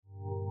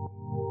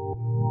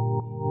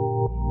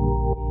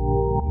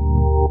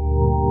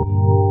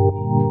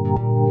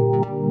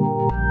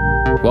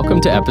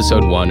Welcome to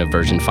episode 1 of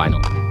Version Final,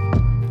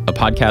 a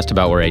podcast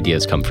about where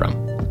ideas come from.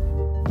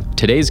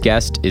 Today's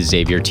guest is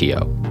Xavier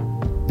Teo.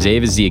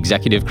 Xav is the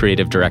executive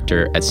creative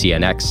director at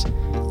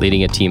CNX,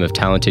 leading a team of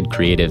talented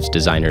creatives,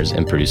 designers,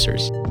 and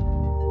producers.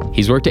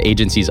 He's worked at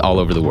agencies all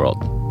over the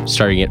world,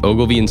 starting at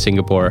Ogilvy in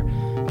Singapore,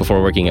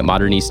 before working at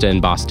Modernista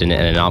in Boston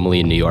and Anomaly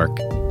in New York,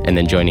 and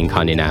then joining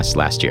Condé Nast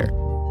last year.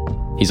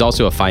 He's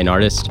also a fine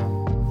artist,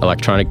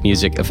 electronic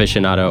music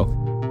aficionado,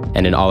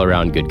 and an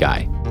all-around good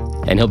guy.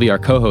 And he'll be our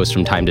co-host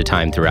from time to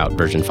time throughout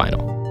Version Final.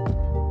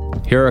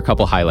 Here are a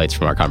couple highlights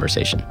from our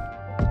conversation.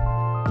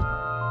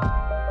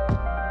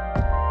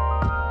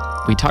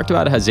 We talked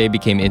about how Xav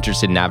became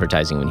interested in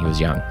advertising when he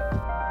was young.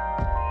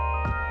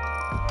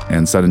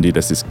 And suddenly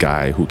there's this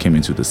guy who came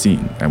into the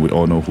scene, and we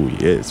all know who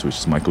he is, which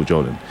is Michael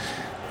Jordan.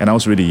 And I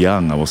was really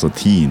young, I was a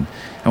teen.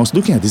 I was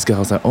looking at this guy, I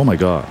was like, oh my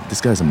God, this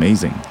guy is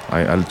amazing.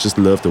 I just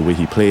love the way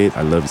he played,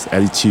 I love his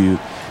attitude,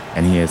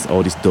 and he has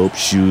all these dope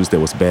shoes that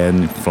was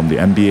banned from the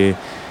NBA.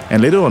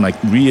 And later on, I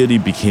really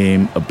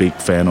became a big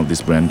fan of this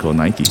brand called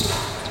Nike.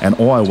 And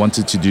all I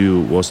wanted to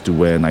do was to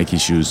wear Nike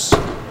shoes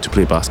to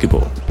play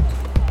basketball.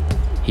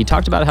 He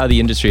talked about how the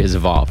industry has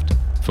evolved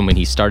from when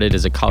he started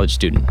as a college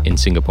student in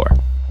Singapore.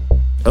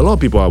 A lot of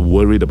people are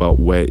worried about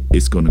where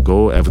it's going to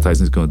go.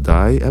 Advertising is going to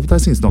die.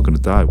 Advertising is not going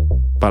to die.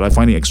 But I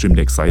find it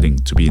extremely exciting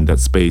to be in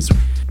that space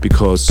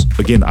because,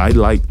 again, I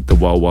like the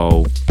Wild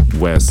Wild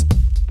West.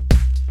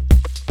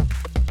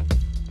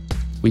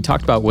 We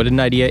talked about what an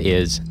idea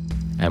is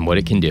and what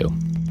it can do.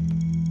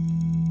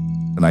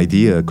 An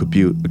idea could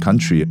build a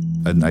country.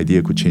 An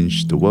idea could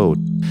change the world.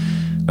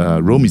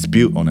 Rome is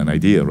built on an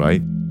idea,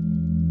 right?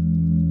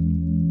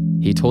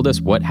 He told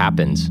us what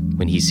happens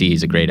when he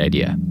sees a great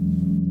idea.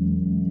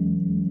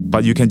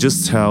 But you can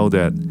just tell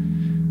that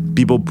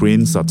people's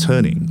brains are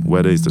turning,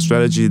 whether it's the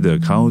strategy, the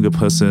account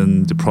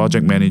person, the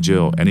project manager,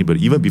 or anybody.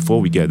 Even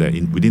before we get there,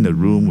 within the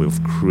room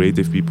with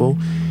creative people,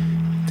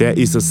 there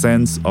is a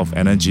sense of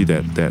energy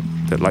that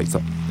lights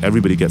up.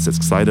 Everybody gets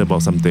excited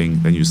about something,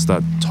 then you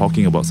start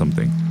talking about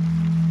something.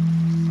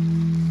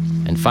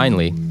 And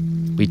finally,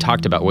 we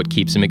talked about what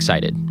keeps him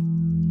excited.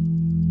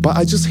 But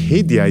I just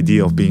hate the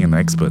idea of being an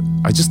expert.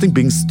 I just think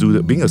being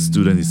a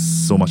student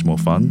is so much more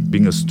fun.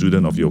 Being a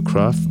student of your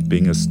craft,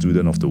 being a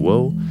student of the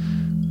world,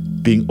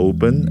 being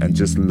open and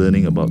just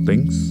learning about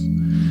things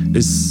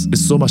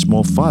is so much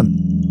more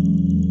fun.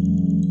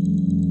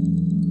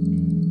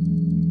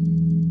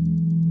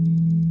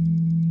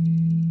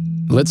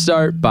 Let's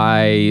start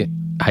by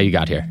how you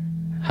got here,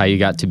 how you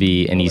got to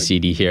be an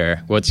ECD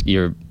here. What's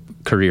your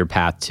career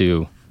path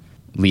to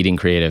leading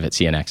creative at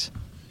CNX?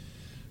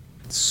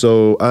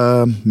 So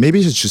maybe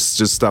I should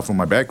just start from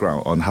my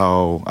background on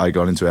how I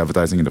got into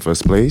advertising in the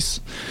first place,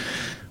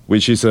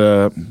 which is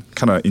a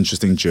kind of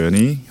interesting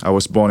journey. I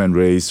was born and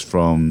raised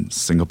from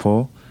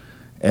Singapore,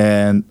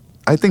 and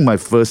I think my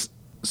first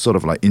sort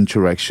of like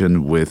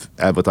interaction with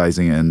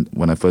advertising and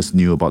when I first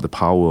knew about the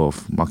power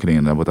of marketing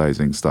and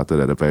advertising started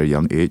at a very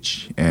young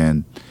age.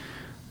 And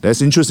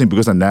that's interesting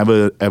because I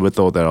never ever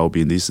thought that I'll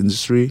be in this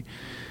industry.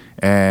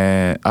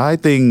 And I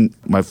think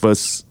my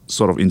first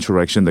sort of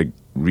interaction that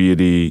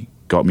really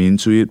got me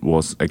into it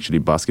was actually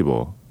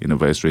basketball in a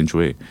very strange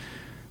way.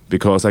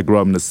 Because I grew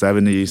up in the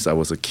 70s, I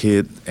was a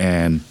kid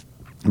and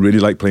really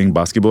liked playing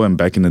basketball. And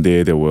back in the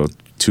day, there were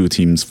two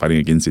teams fighting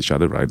against each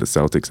other, right? The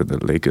Celtics and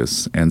the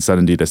Lakers. And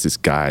suddenly there's this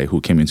guy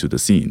who came into the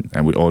scene,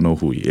 and we all know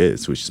who he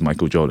is, which is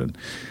Michael Jordan.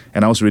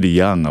 And I was really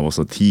young, I was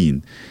a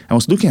teen. I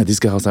was looking at this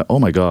guy, I was like, oh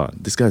my God,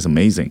 this guy is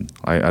amazing.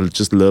 I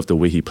just love the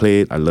way he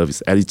played, I love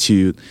his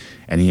attitude,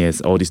 and he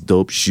has all these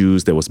dope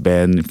shoes that was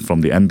banned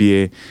from the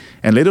NBA.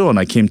 And later on,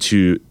 I came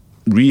to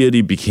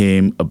really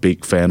became a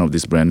big fan of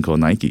this brand called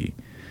Nike.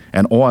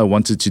 And all I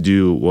wanted to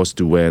do was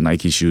to wear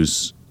Nike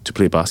shoes to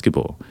play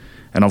basketball.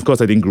 And of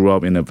course, I didn't grow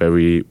up in a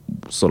very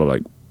sort of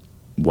like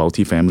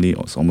wealthy family,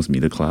 or almost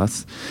middle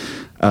class.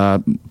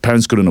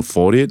 Parents couldn't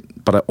afford it,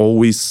 but I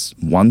always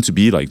want to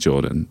be like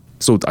Jordan.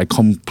 So I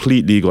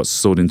completely got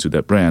sold into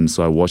that brand.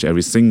 So I watched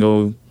every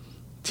single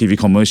TV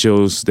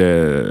commercials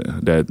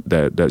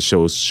that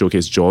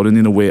showcase Jordan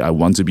in a way. I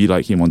want to be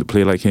like him, want to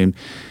play like him.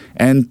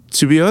 And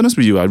to be honest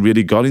with you, I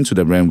really got into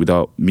that brand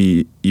without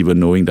me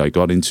even knowing that I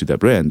got into that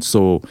brand.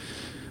 So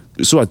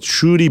I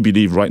truly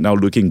believe right now,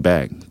 looking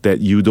back, that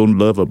you don't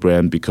love a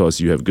brand because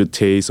you have good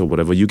taste or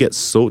whatever. You get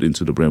sold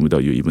into the brand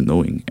without you even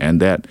knowing.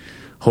 And that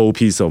whole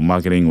piece of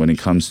marketing when it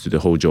comes to the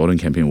whole Jordan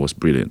campaign was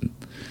brilliant.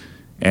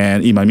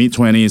 And in my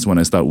mid-20s, when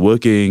I started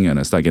working and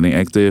I started getting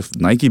active,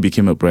 Nike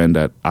became a brand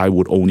that I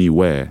would only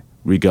wear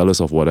regardless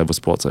of whatever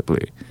sports I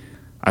play.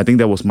 I think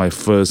that was my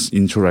first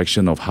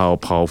interaction of how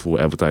powerful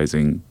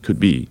advertising could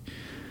be.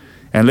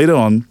 And later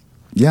on,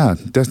 yeah,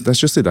 that's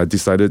just it. I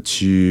decided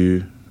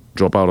to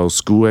drop out of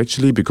school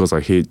actually because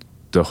I hate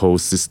the whole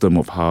system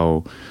of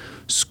how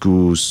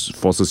schools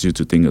forces you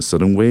to think a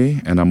certain way.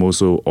 And I'm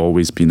also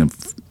always been a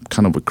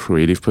kind of a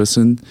creative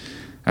person.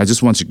 I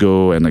just want to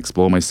go and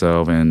explore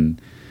myself and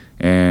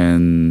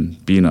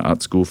be in an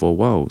art school for a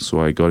while.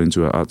 So I got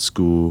into an art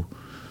school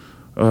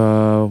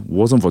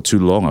Wasn't for too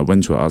long. I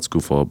went to art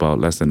school for about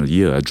less than a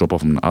year. I dropped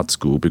off from art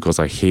school because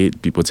I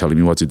hate people telling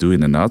me what to do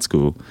in an art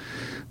school.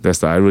 That's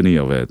the irony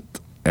of it.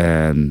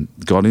 And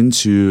got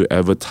into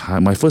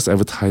my first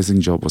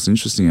advertising job was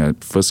interesting. I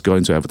first got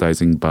into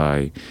advertising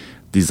by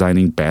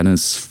designing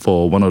banners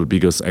for one of the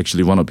biggest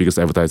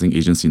advertising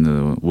agencies in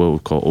the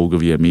world called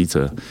Ogilvy and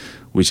Mather,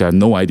 which I had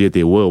no idea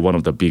they were one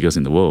of the biggest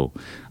in the world.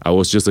 I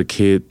was just a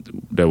kid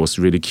that was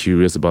really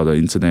curious about the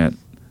internet,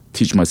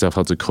 teach myself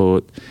how to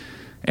code,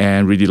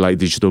 and really like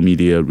digital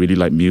media, really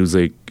like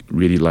music,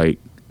 really like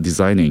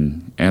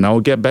designing. And I'll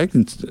get back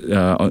into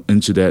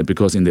that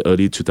because in the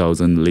early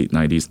 2000s, late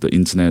 90s, the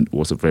internet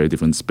was a very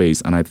different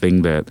space. And I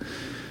think that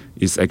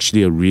it's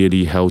actually a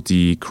really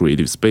healthy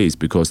creative space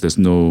because there's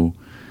no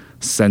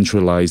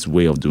centralized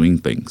way of doing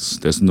things.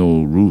 There's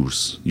no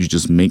rules. You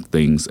just make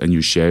things and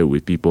you share it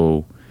with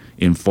people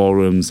in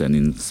forums and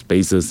in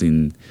spaces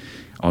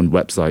on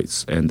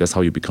websites, and that's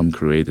how you become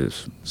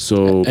creative.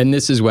 So, and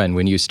this is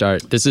when you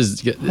start. This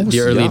is the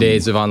early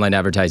days of online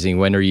advertising.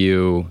 When are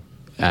you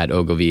at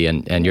Ogilvy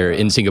and you're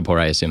in Singapore,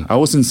 I assume? I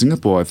was in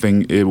Singapore. I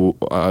think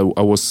I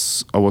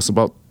was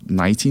about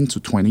 19 to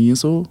 20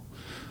 years old.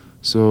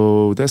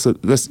 So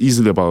that's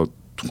easily about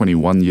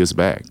 21 years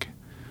back.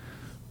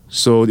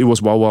 So it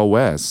was Wild Wild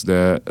West.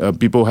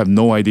 People have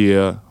no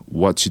idea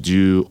what to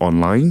do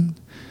online.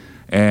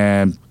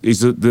 And there's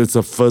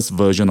the first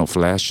version of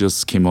Flash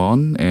just came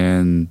on,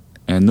 and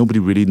nobody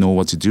really know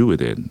what to do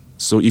with it.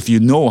 So if you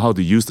know how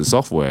to use the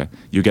software,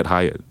 you get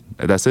hired.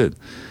 That's it.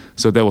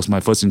 So that was my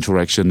first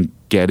interaction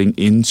getting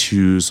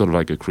into sort of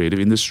like a creative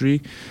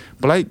industry.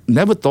 But I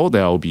never thought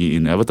that I would be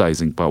in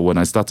advertising. But when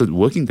I started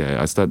working there,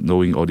 I started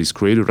knowing all these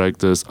creative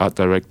directors, art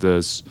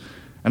directors,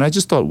 and I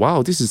just thought,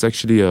 wow, this is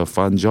actually a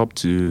fun job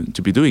to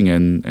be doing.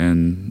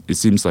 And it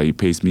seems like it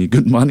pays me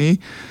good money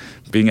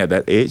being at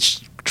that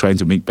age, trying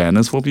to make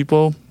banners for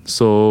people.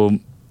 So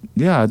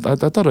yeah, I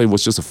thought it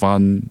was just a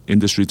fun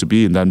industry to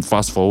be in. Then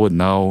fast forward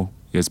now,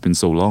 it's been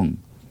so long.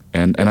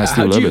 And I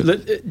still love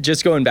it.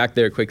 Just going back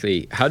there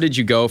quickly, how did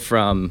you go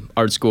from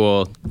art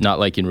school, not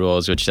liking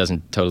rules, which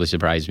doesn't totally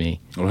surprise me?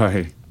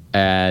 Right.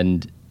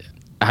 And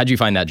how'd you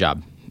find that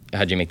job?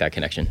 How'd you make that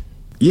connection?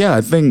 Yeah,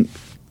 I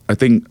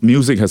think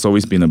music has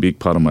always been a big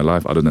part of my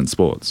life other than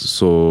sports.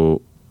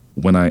 So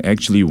when I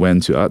actually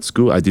went to art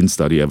school, I didn't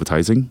study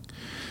advertising.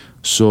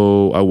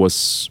 So I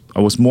was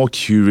more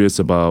curious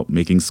about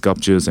making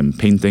sculptures and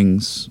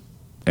paintings,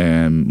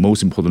 and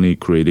most importantly,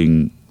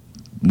 creating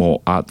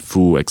more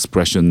artful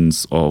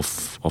expressions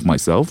of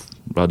myself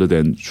rather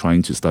than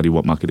trying to study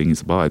what marketing is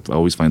about. I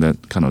always find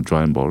that kind of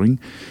dry and boring.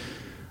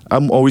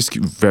 I'm always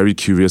very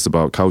curious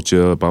about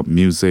culture, about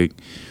music.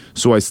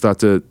 So I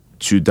started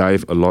to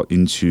dive a lot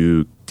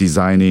into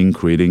designing,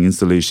 creating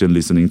installation,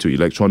 listening to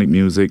electronic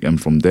music, and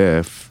from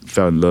there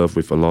fell in love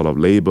with a lot of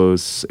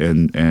labels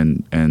and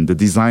the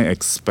design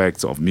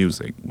aspects of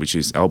music, which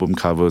is album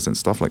covers and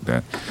stuff like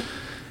that.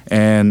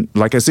 And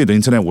like I said, the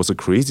internet was a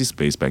crazy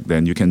space back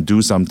then. You can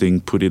do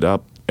something, put it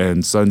up,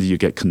 and suddenly you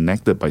get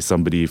connected by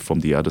somebody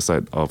from the other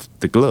side of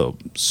the globe.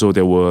 So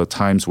there were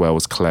times where I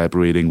was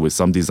collaborating with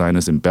some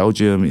designers in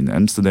Belgium, in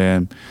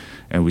Amsterdam,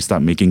 and we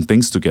start making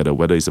things together,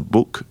 whether it's a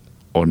book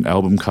or an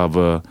album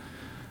cover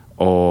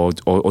or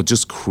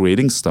just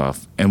creating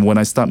stuff. And when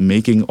I start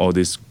making all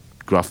this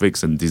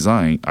graphics and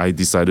design, I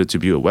decided to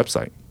build a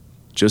website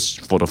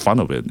just for the fun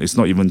of it. It's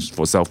not even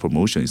for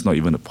self-promotion. It's not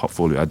even a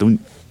portfolio. I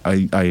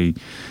didn't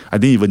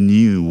even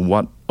knew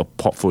what a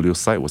portfolio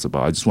site was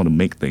about. I just want to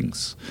make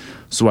things.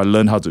 So I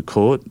learned how to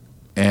code,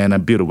 and I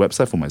built a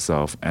website for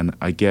myself. And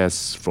I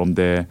guess from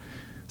there,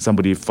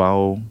 somebody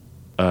found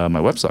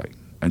my website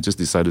and just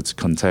decided to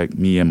contact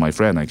me and my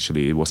friend,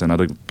 actually. It was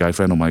another guy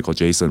friend of mine called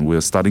Jason. We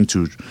were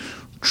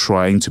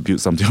trying to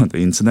build something on the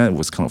internet. It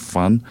was kind of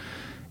fun.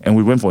 And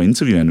we went for an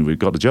interview and we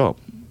got the job.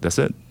 That's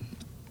it.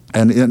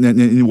 And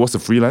it was a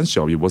freelance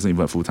job. It wasn't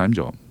even a full-time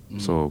job.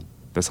 So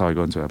that's how I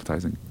got into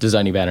advertising.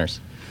 Designing banners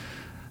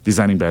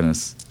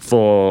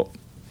for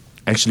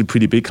actually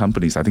pretty big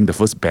companies. I think the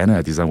first banner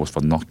I designed was for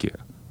Nokia.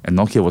 And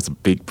Nokia was a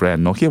big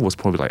brand. Nokia was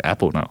probably like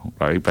Apple now,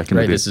 right? Back in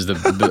the day. This is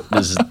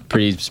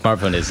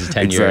pre-smartphone. This is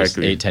 10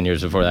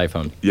 years before the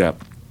iPhone.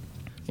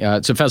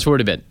 Yeah. So fast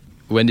forward a bit.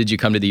 When did you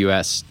come to the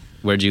US?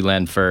 Where did you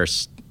land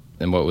first?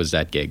 And what was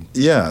that gig?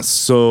 Yeah,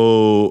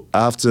 so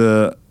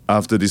after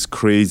this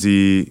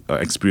crazy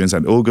experience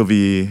at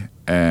Ogilvy,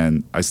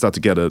 and I start to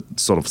get a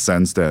sort of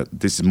sense that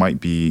this might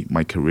be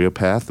my career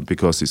path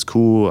because it's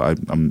cool.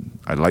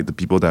 I like the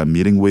people that I'm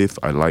meeting with.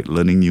 I like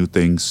learning new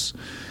things.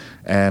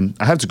 And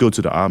I had to go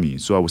to the army.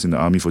 So I was in the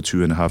army for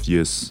 2.5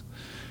 years.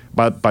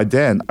 But by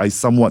then, I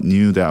somewhat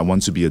knew that I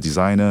want to be a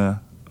designer,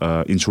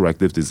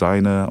 interactive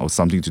designer, or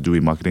something to do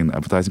with marketing and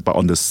advertising. But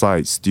on the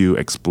side, still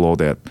explore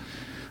that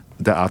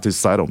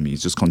artist side of me,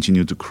 just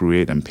continue to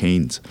create and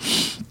paint.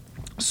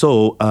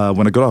 So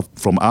when I got off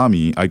from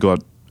army, I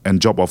got a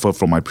job offer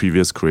from my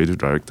previous creative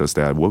directors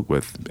that I worked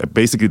with,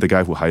 basically the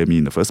guy who hired me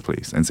in the first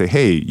place, and say,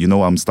 hey,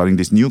 I'm starting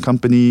this new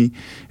company.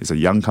 It's a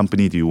young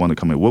company. Do you want to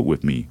come and work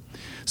with me?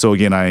 So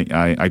again,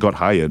 I got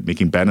hired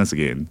making banners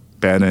again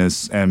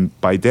banners. And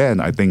by then,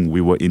 I think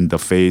we were in the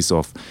phase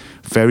of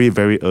very,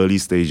 very early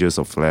stages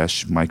of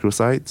Flash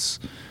microsites.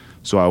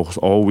 So I was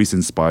always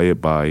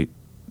inspired by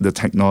the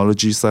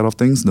technology side of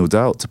things, no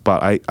doubt.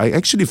 But I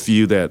actually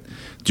feel that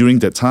during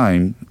that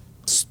time,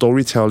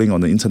 storytelling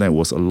on the internet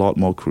was a lot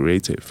more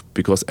creative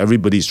because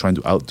everybody's trying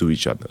to outdo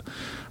each other.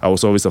 I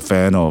was always a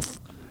fan of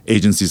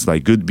agencies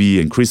like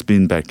Goodby and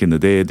Crispin back in the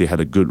day. They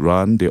had a good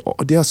run.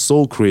 They are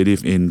so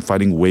creative in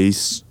finding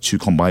ways to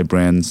combine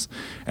brands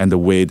and the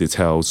way they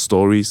tell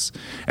stories.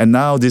 And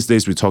now these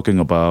days we're talking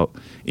about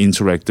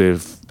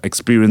interactive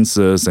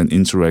experiences and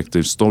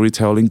interactive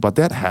storytelling, but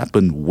that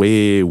happened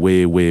way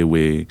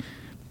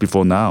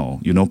before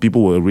now. You know,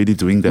 people were already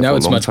doing that now for a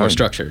long time. Now it's much more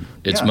structured.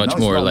 It's much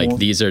more like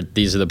these are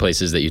the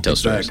places that you tell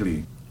stories.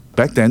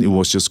 Back then, it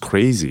was just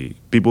crazy.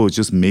 People were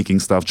just making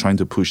stuff, trying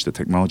to push the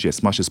technology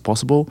as much as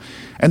possible.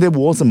 And there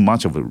wasn't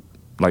much of a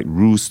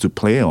rules to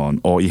play on,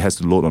 or it has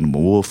to load on a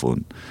mobile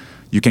phone.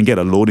 You can get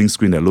a loading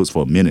screen that loads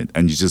for a minute,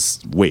 and you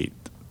just wait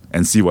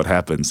and see what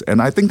happens. And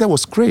I think that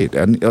was great.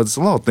 And there's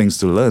a lot of things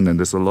to learn, and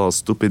there's a lot of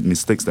stupid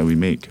mistakes that we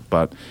make.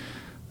 But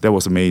that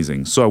was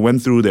amazing. So I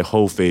went through the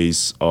whole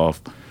phase of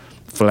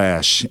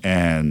Flash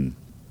and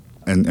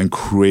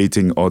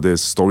creating all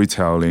this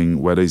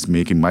storytelling, whether it's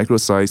making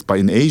microsites. But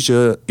in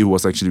Asia, it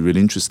was actually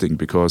really interesting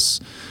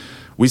because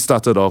we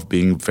started off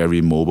being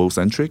very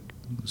mobile-centric.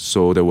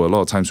 So there were a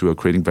lot of times we were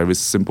creating very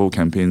simple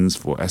campaigns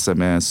for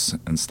SMS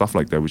and stuff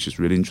like that, which is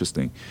really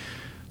interesting.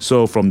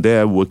 So from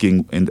there,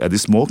 working at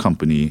this small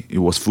company, it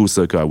was full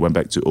circle. I went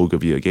back to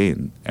Ogilvy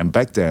again. And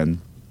back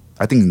then,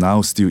 I think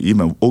now still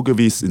even,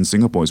 Ogilvy in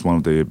Singapore is one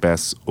of the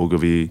best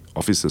Ogilvy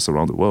offices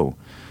around the world.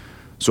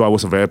 So I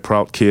was a very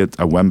proud kid.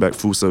 I went back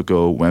full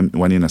circle, went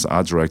in as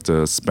art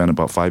director, spent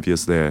about 5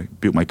 years there,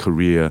 built my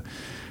career,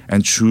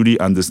 and truly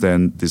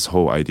understand this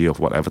whole idea of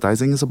what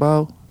advertising is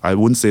about. I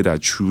wouldn't say that I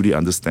truly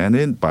understand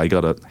it, but I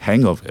got a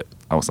hang of it.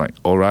 I was like,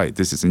 all right,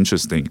 this is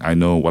interesting. I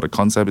know what the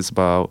concept is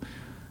about.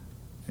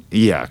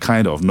 Yeah,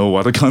 kind of know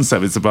what the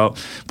concept is about.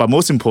 But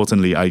most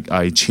importantly,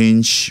 I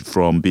changed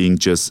from being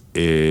just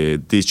a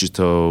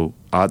digital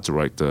art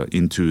director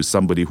into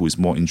somebody who is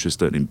more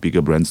interested in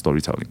bigger brand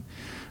storytelling.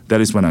 That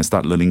is when I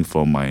started learning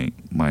from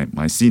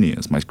my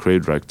seniors, my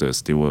creative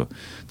directors. They were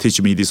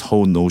teaching me this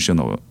whole notion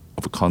of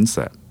a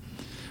concept.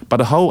 But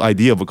the whole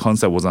idea of a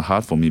concept wasn't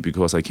hard for me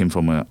because I came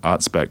from an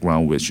arts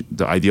background, which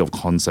the idea of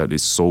concept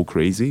is so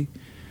crazy.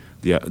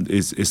 Yeah,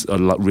 it's a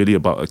lot really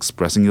about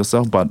expressing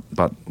yourself. But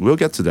we'll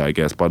get to that, I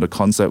guess. But the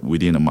concept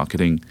within a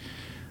marketing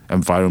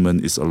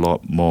environment is a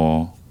lot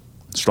more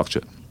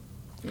structured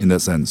in that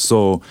sense.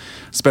 So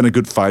spent a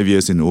good 5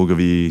 years in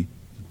Ogilvy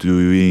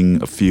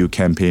doing a few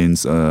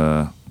campaigns,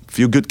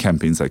 few good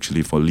campaigns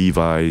actually for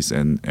Levi's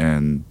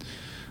and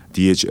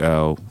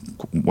DHL,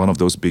 one of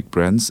those big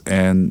brands.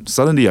 And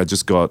suddenly I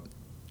just got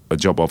a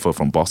job offer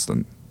from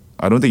Boston.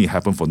 I don't think it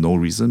happened for no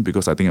reason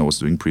because I think I was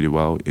doing pretty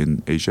well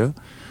in Asia.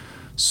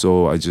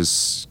 So I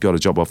just got a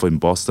job offer in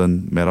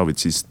Boston, met up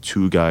with these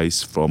two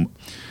guys from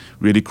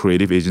really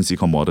creative agency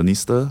called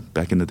Modernista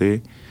back in the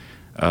day.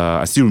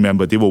 I still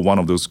remember they were one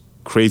of those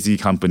crazy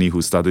company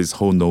who started this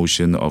whole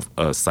notion of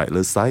a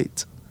siteless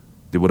site.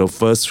 They were the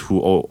first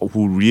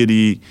who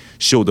really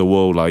showed the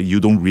world like you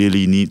don't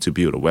really need to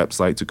build a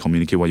website to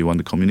communicate what you want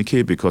to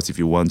communicate, because if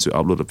you want to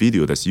upload a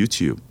video, there's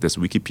YouTube, there's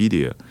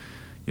Wikipedia,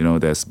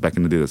 there's back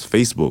in the day there's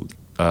Facebook.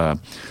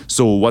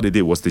 So what they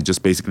did was they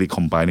just basically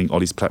combining all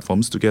these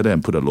platforms together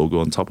and put a logo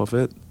on top of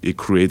it. It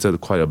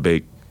created quite a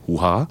big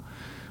hoo-ha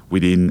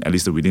within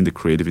the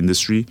creative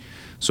industry.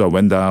 So I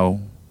went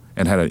down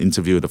and had an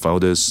interview with the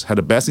founders, had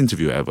the best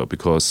interview ever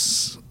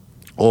because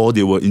all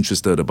they were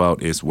interested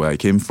about is where I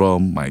came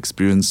from, my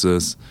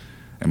experiences,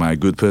 am I a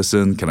good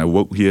person, can I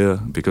work here,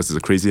 because it's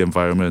a crazy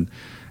environment.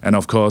 And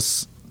of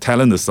course,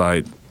 talent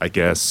aside, I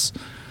guess,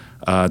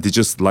 they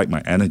just like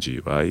my energy,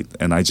 right?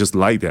 And I just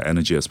like their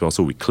energy as well,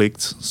 so we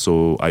clicked.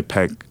 So I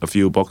packed a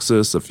few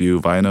boxes, a few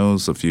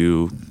vinyls, a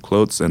few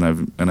clothes, and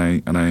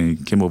I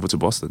came over to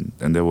Boston.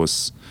 And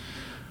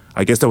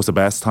I guess that was the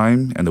best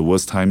time and the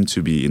worst time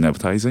to be in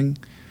advertising.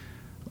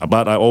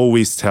 But I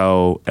always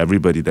tell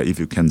everybody that if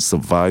you can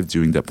survive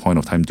during that point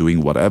of time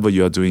doing whatever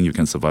you are doing, you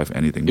can survive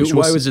anything.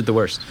 Why was it the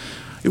worst?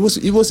 It was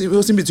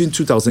in between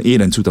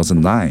 2008 and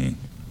 2009.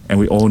 And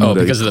we all know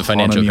that because of the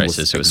financial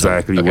crisis.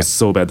 It was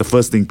so bad. The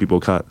first thing people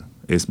cut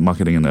is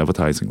marketing and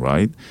advertising,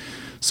 right?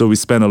 So we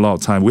spent a lot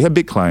of time. We had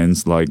big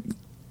clients like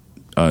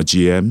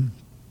GM,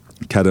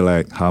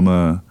 Cadillac,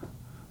 Hummer,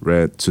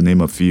 Red, to name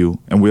a few.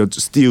 And we're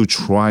still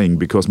trying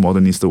because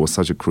Modernista was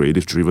such a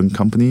creative-driven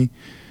company.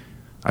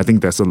 I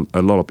think there's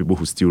a lot of people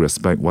who still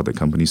respect what the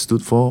company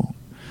stood for.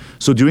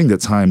 So during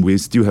that time, we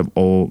still have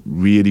all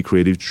really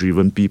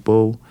creative-driven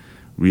people,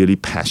 really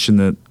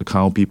passionate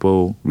account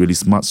people, really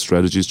smart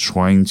strategists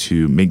trying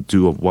to make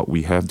do of what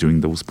we have during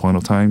those point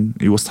of time.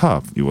 It was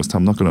tough.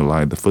 I'm not going to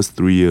lie. The first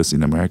 3 years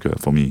in America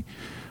for me,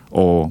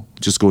 or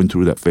just going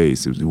through that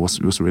phase, it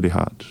was really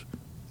hard.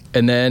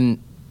 And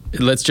then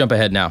let's jump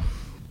ahead now.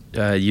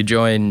 You've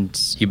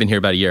been here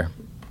about a year.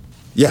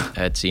 Yeah.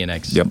 At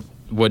CNX. Yep.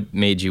 What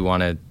made you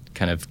want to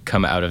kind of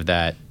come out of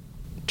that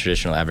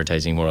traditional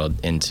advertising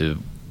world into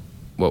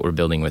what we're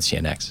building with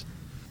CNX?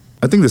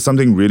 I think there's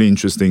something really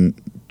interesting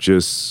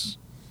just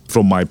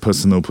from my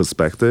personal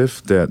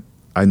perspective that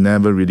I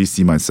never really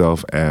see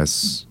myself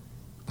as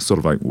sort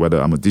of like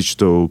whether I'm a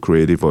digital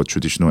creative or a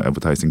traditional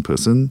advertising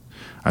person.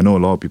 I know a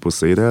lot of people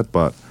say that,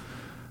 but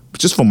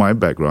just from my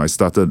background, I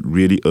started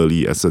really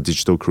early as a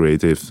digital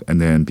creative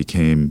and then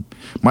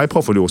my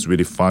portfolio was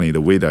really funny.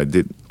 The way that I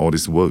did all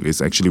this work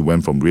is actually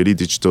went from really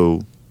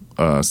digital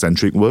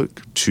centric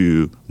work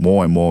to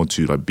more and more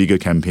to like bigger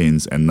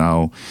campaigns. And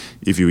now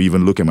if you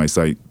even look at my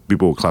site,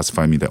 people will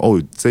classify me that,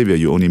 oh, Xavier,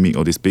 you only make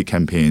all these big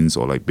campaigns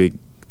or like big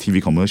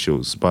TV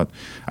commercials. But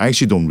I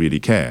actually don't really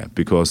care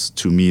because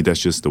to me,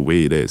 that's just the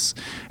way it is.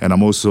 And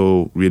I'm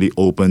also really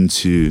open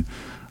to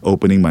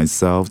opening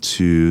myself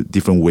to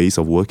different ways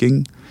of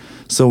working.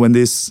 So when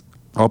this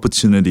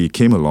opportunity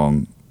came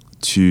along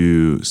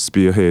to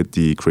spearhead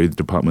the creative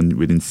department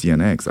within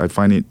CNX, I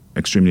find it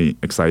extremely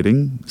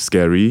exciting,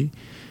 scary.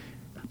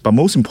 But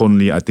most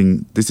importantly, I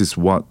think this is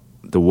what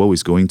the world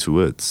is going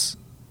towards,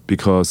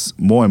 because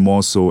more and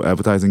more so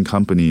advertising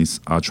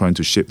companies are trying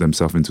to shape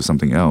themselves into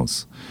something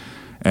else.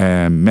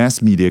 And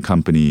mass media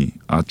companies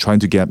are trying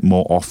to get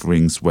more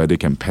offerings where they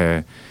can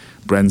pair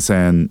brands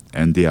and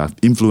they are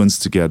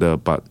influenced together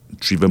but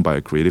driven by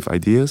creative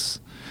ideas.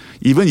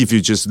 Even if you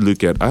just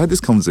look at, I had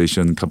this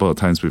conversation a couple of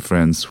times with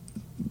friends.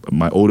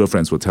 My older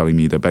friends were telling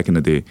me that back in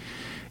the day,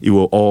 it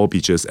will all be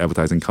just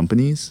advertising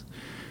companies.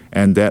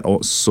 And that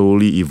all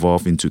slowly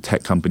evolved into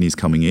tech companies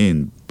coming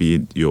in, be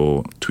it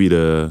your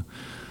Twitter,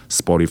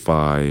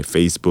 Spotify,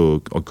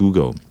 Facebook, or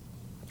Google.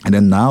 And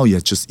then now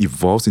it just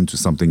evolves into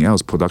something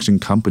else. Production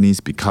companies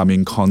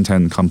becoming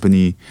content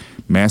company,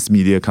 mass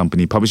media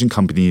company, publishing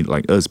company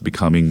like us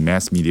becoming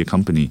mass media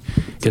company.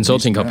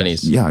 Consulting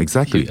companies. Yeah,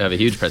 exactly. Have a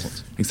huge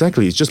presence.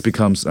 Exactly. It just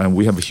becomes, and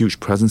we have a huge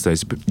presence there.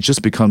 It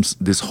just becomes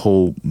this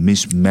whole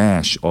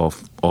mishmash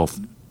of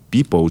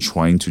people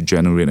trying to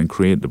generate and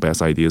create the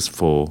best ideas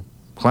for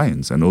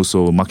clients. And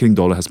also marketing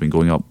dollar has been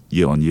going up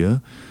year on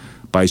year,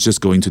 but it's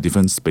just going to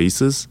different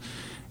spaces.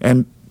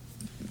 And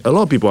a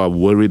lot of people are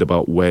worried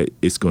about where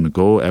it's going to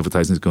go.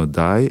 Advertising is going to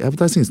die.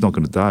 Advertising is not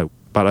going to die.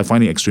 But I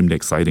find it extremely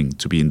exciting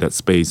to be in that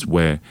space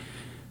where,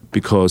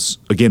 because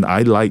again,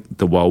 I like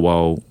the Wild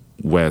Wild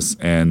West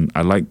and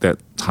I like that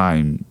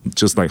time,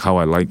 just like how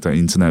I liked the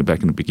internet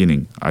back in the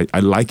beginning. I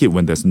like it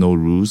when there's no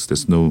rules,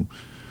 there's no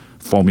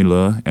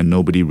formula, and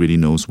nobody really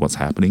knows what's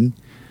happening.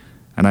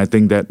 And I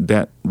think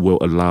that will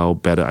allow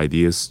better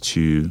ideas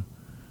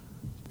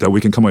that we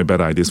can come up with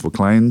better ideas for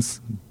clients,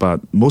 but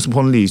most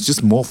importantly, it's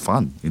just more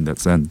fun in that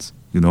sense,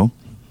 you know?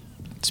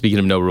 Speaking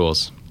of no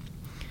rules,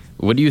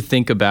 what do you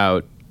think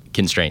about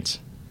constraints?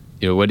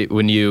 You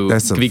know,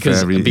 That's a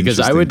very because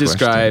I would interesting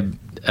describe,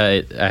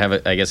 I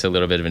have, I guess, a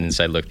little bit of an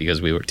inside look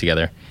because we work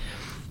together,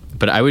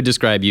 but I would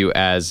describe you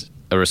as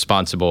a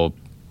responsible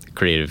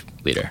creative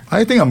leader.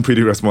 I think I'm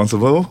pretty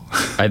responsible.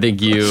 I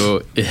think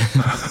you,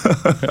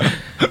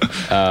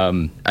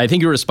 I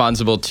think you're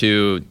responsible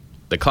to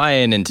the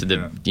client and to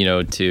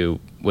the, to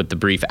what the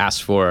brief asks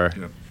for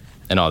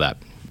and all that.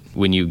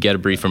 When you get a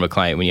brief from a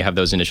client, when you have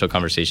those initial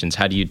conversations,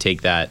 how do you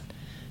take that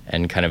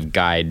and kind of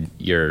guide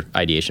your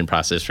ideation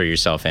process for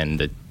yourself and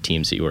the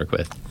teams that you work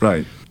with?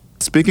 Right.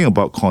 Speaking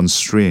about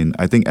constraint,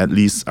 I think at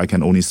least I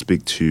can only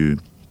speak to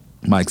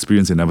my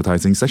experience in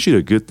advertising. It's actually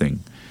a good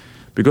thing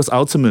because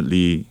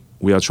ultimately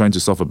we are trying to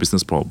solve a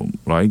business problem,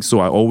 right?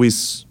 So I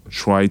always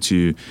try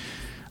to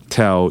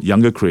tell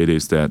younger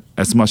creatives that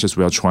as much as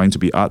we are trying to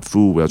be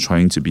artful, we are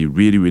trying to be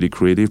really, really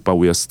creative, but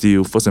we are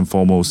still first and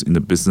foremost in the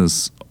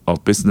business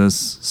of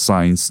business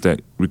science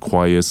that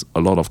requires a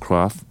lot of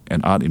craft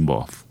and art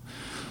involved.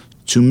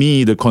 To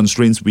me, the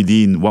constraints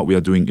within what we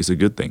are doing is a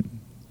good thing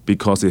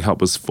because it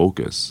helps us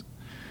focus.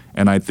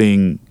 And I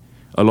think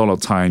a lot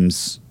of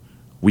times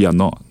we are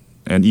not.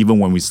 And even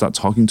when we start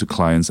talking to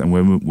clients and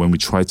when we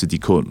try to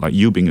decode, like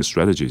you being a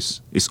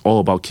strategist, it's all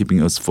about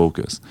keeping us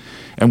focused.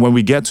 And when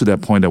we get to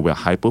that point that we're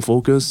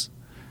hyper-focused,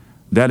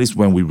 that is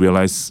when we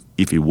realize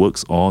if it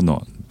works or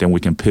not, then we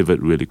can pivot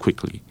really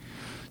quickly.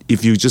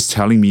 If you're just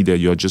telling me that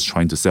you're just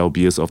trying to sell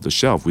beers off the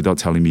shelf without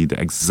telling me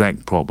the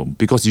exact problem,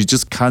 because you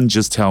just can't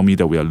just tell me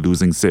that we are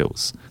losing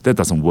sales. That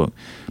doesn't work.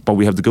 But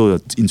we have to go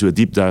into a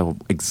deep dive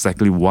of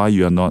exactly why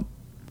you are not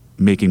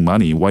making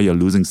money, why you're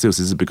losing sales.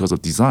 Is it because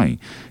of design?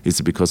 Is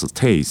it because of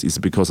taste? Is it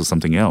because of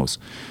something else?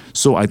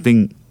 So I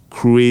think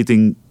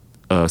creating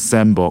a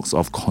sandbox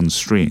of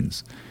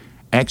constraints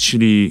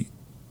actually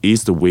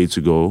is the way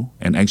to go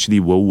and actually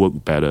will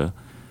work better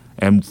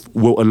and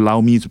will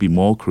allow me to be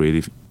more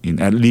creative,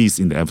 at least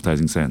in the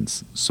advertising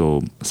sense.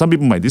 So some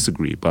people might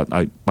disagree, but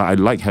I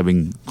like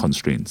having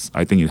constraints.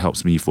 I think it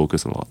helps me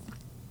focus a lot.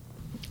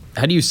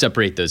 How do you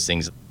separate those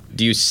things?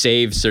 Do you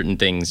save certain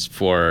things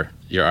for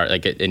your art?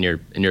 Like in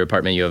your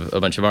apartment, you have a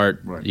bunch of art.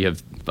 Right. You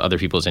have other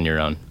people's in your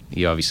own.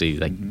 You obviously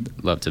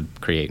love to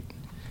create.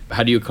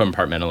 How do you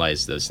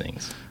compartmentalize those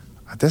things?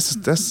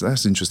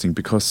 That's interesting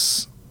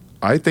because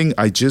I think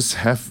I just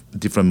have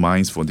different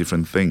minds for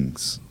different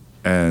things.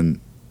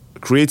 And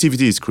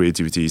creativity is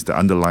the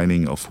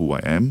underlining of who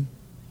I am.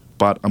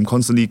 but I'm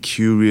constantly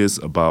curious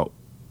about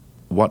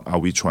what are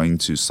we trying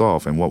to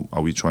solve and what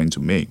are we trying to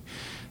make.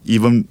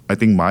 Even I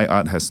think my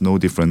art has no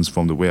difference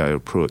from the way I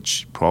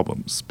approach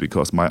problems,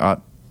 because my art,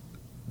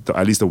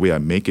 at least the way I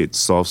make it,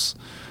 solves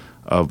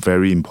a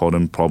very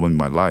important problem in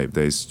my life.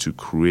 That is to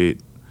create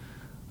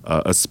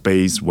a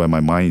space where my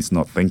mind is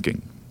not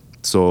thinking.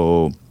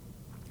 So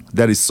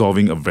that is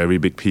solving a very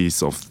big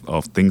piece of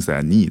things that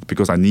I need,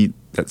 because I need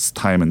that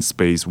time and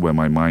space where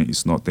my mind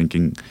is not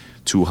thinking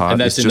too hard.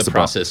 And that's in the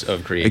process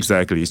of creation.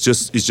 Exactly. It's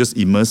just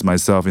immerse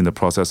myself in the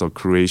process of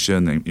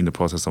creation and in the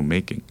process of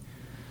making.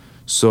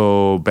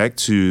 So back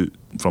to,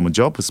 from a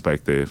job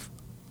perspective,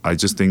 I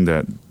just think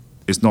that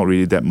it's not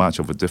really that much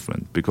of a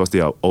difference, because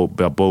they are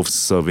both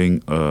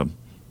serving a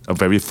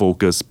very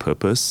focused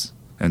purpose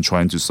and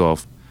trying to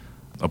solve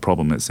a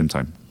problem at the same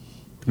time.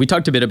 We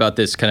talked a bit about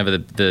this, kind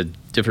of the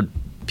different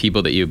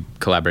people that you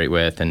collaborate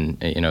with, and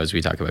as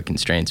we talk about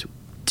constraints.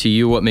 To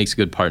you, what makes a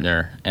good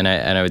partner? And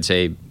I would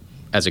say,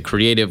 as a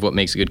creative, what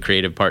makes a good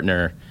creative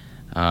partner?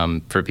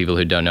 For people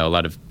who don't know, a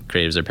lot of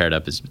creatives are paired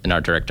up as an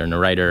art director and a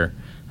writer,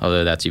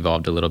 although that's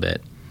evolved a little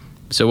bit.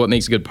 So what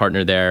makes a good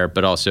partner there,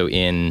 but also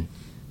in,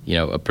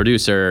 a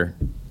producer,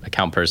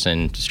 account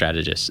person,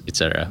 strategist, et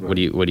cetera?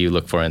 Right. What do you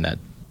look for in that?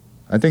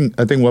 I think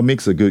what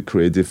makes a good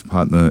creative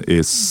partner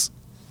is,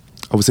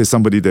 I would say,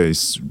 somebody that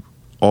is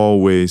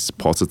always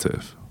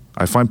positive.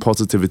 I find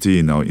positivity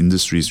in our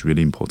industry is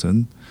really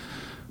important,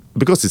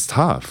 because it's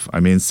tough.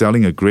 I mean,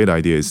 selling a great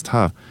idea is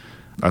tough.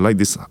 I like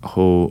this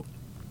whole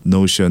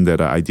notion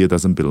that an idea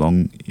doesn't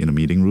belong in a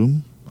meeting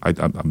room.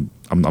 I'm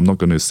not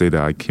going to say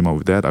that I came up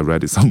with that. I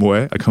read it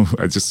somewhere.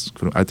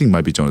 I think it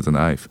might be Jonathan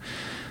Ive.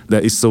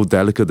 That is so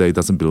delicate that it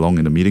doesn't belong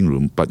in a meeting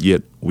room, but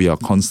yet we are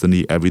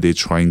constantly, every day,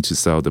 trying to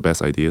sell the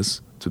best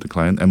ideas to the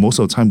client. And most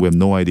of the time, we have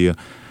no idea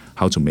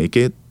how to make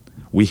it.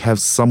 We have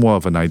somewhat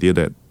of an idea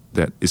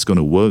that is going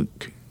to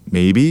work,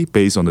 maybe,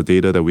 based on the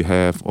data that we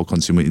have or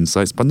consumer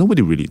insights, but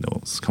nobody really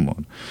knows. Come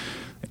on.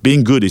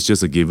 Being good is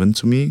just a given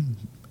to me,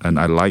 and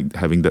I like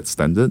having that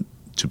standard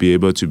to be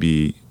able to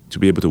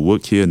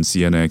work here in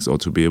CNX, or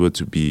to be able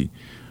to be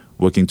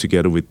working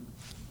together with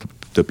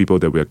the people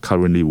that we are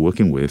currently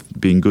working with.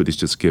 Being good is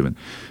just given.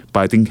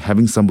 But I think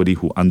having somebody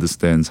who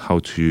understands how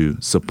to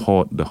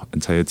support the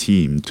entire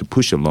team to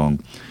push along,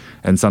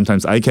 and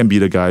sometimes I can be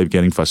the guy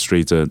getting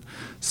frustrated.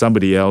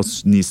 Somebody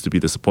else needs to be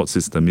the support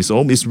system.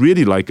 It's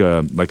really like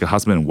a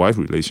husband and wife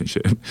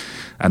relationship.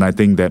 And I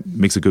think that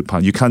makes a good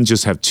partner. You can't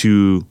just have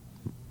two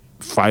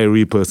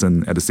fiery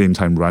person at the same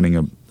time running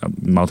a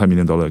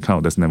multi-million-dollar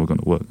account. That's never going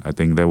to work. I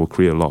think that will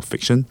create a lot of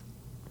friction.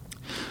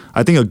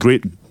 I think a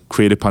great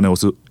creative partner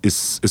also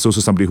is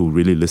also somebody who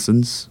really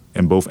listens,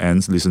 and both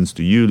ends, listens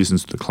to you,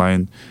 listens to the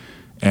client,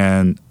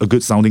 and a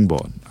good sounding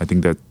board. I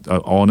think that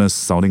an honest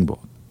sounding board.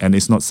 And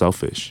it's not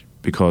selfish,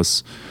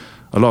 because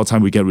a lot of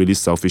time we get really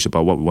selfish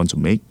about what we want to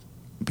make,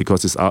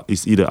 because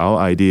it's either our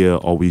idea,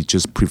 or we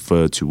just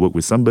prefer to work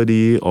with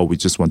somebody, or we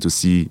just want to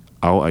see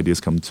our ideas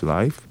come to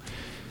life.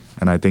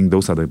 And I think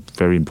those are the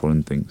very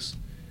important things.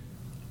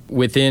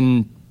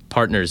 Within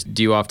partners,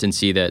 do you often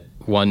see that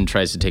one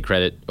tries to take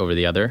credit over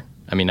the other?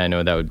 I mean, I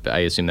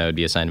assume that would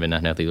be a sign of an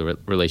unhealthy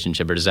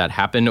relationship, or does that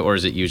happen, or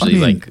is it usually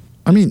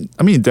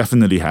it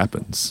definitely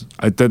happens.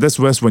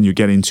 That's when you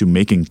get into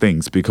making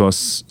things,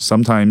 because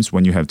sometimes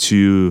when you have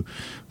two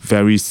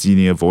very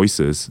senior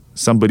voices,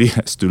 somebody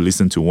has to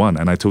listen to one,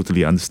 and I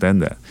totally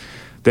understand that.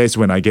 That's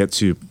when I get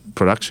to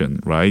production,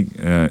 right?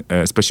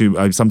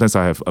 Especially, sometimes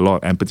I have a lot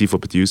of empathy for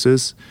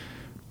producers,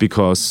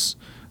 because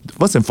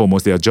first and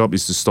foremost, their job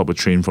is to stop a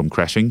train from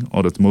crashing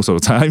most of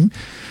the time,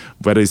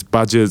 whether it's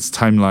budgets,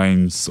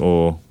 timelines,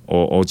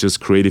 or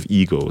just creative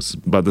egos.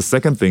 But the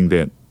second thing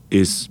that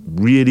is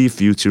really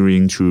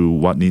filtering through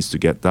what needs to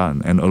get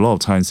done. And a lot of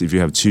times, if you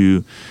have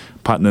two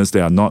partners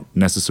that are not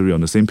necessarily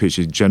on the same page,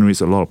 it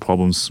generates a lot of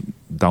problems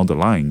down the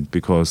line,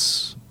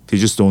 because they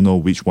just don't know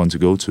which one to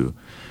go to.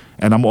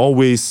 And I'm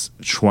always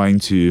trying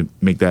to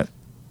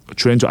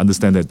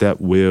understand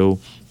that will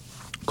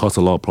cause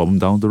a lot of problem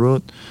down the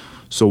road.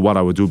 So what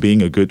I would do,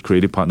 being a good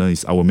creative partner,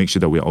 is I will make sure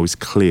that we're always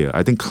clear.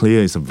 I think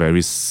clear is a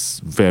very,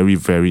 very,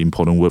 very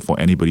important word for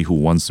anybody who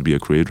wants to be a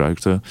creative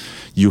director.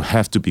 You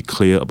have to be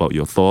clear about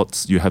your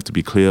thoughts. You have to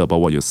be clear about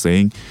what you're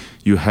saying.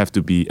 You have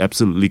to be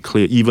absolutely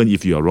clear, even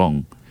if you are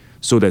wrong,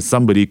 so that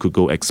somebody could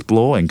go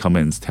explore and come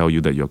and tell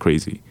you that you're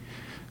crazy.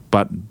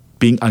 But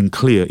being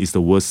unclear is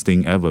the worst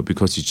thing ever,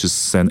 because you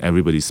just send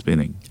everybody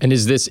spinning. And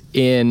is this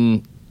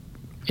in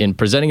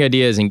presenting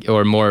ideas,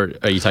 or more,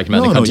 are you talking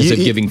about in the context of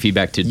giving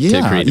feedback to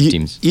creative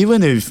teams?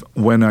 Even if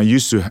when I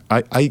used to,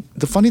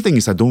 the funny thing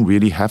is I don't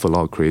really have a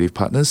lot of creative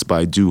partners, but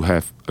I do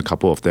have a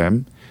couple of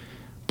them.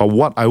 But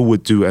what I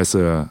would do as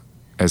the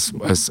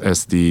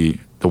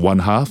one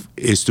half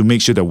is to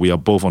make sure that we are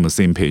both on the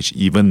same page.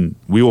 Even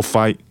we will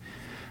fight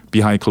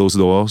behind closed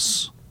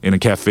doors in a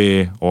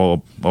cafe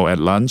or at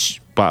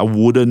lunch, but I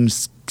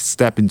wouldn't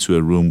step into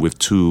a room with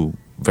two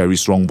very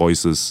strong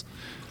voices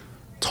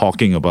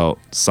talking about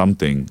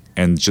something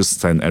and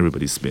just send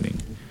everybody spinning.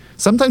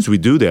 Sometimes we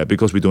do that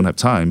because we don't have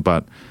time,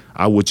 but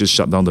I would just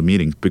shut down the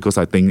meeting, because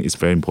I think it's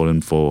very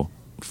important for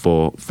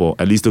for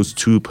at least those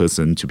two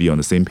persons to be on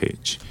the same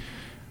page.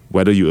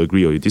 Whether you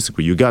agree or you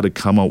disagree, you got to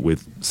come up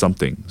with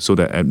something so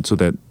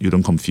that you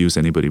don't confuse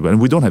anybody. But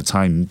we don't have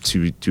time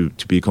to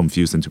be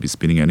confused and to be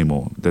spinning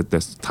anymore.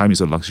 Time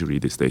is a luxury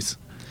these days.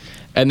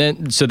 And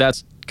then, so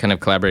that's kind of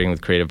collaborating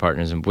with creative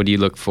partners. And what do you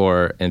look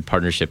for in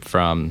partnership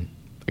from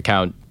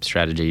account,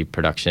 strategy,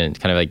 production,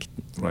 kind of like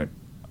right.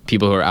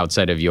 people who are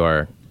outside of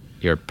your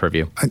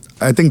purview?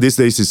 I think these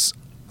days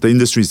the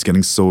industry is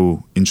getting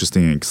so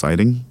interesting and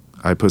exciting.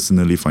 I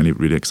personally find it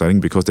really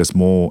exciting because there's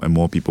more and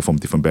more people from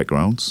different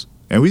backgrounds.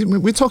 And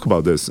we talk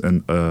about this,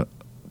 and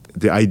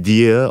the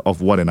idea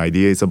of what an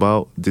idea is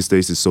about these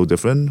days is so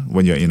different.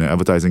 When you're in an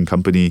advertising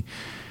company,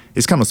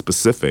 it's kind of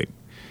specific.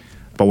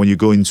 But when you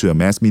go into a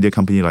mass media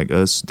company like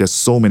us, there's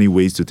so many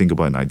ways to think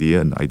about an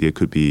idea. An idea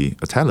could be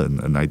a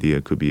talent. An idea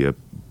could be a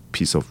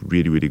piece of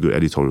really, really good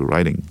editorial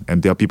writing.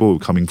 And there are people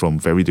coming from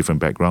very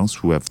different backgrounds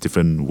who have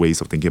different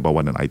ways of thinking about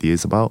what an idea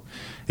is about.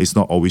 It's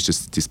not always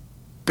just this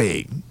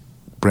big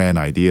brand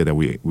idea that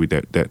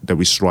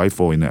we strive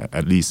for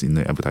at least in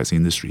the advertising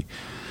industry.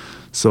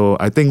 So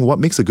I think what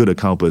makes a good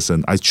account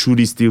person, I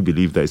truly still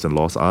believe that it's a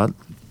lost art,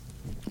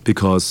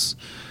 because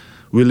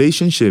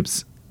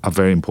relationships are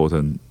very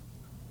important,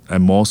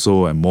 and more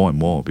so and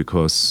more,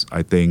 because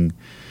I think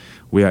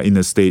we are in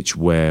a stage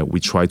where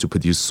we try to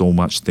produce so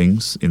much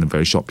things in a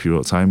very short period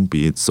of time,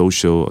 be it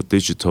social or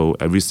digital.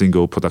 Every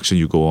single production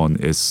you go on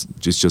is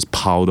just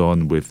piled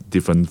on with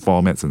different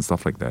formats and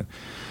stuff like that.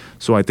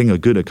 So I think a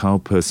good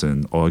account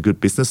person or a good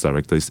business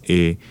director is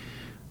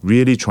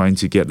really trying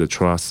to get the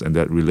trust and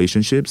that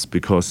relationships,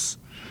 because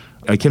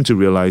I came to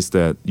realize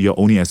that you're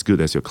only as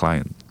good as your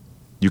client.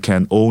 You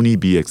can only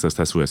be as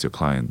successful as your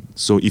client.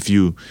 So if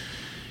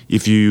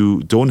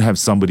you don't have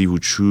somebody who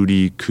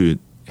truly could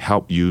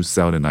help you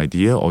sell an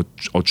idea or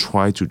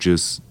try to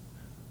just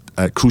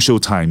at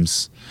crucial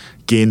times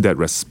gain that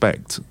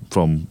respect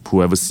from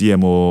whoever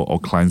CMO or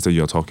clients that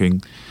you're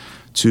talking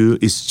to,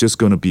 it's just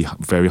going to be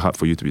very hard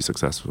for you to be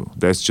successful.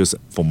 That's just,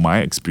 from my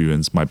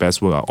experience, my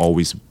best work are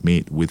always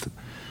made with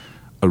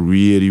a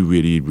really,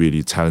 really,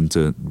 really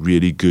talented,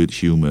 really good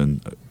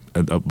human,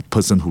 a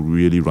person who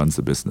really runs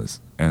the business.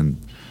 And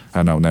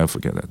I'll never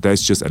forget that.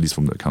 That's just at least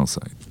from the account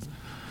side.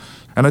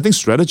 And I think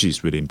strategy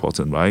is really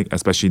important, right?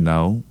 Especially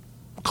now,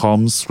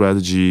 comms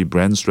strategy,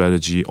 brand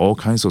strategy, all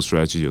kinds of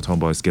strategy you're talking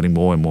about is getting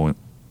more and more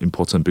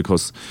important,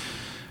 because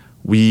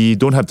we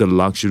don't have the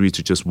luxury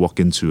to just walk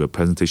into a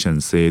presentation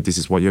and say, this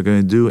is what you're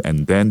going to do,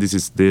 and then this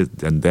is this,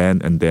 and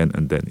then.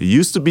 It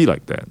used to be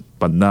like that.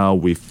 But now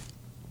with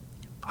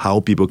how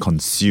people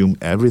consume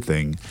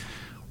everything,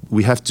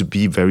 we have to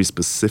be very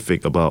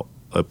specific about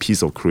a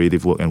piece of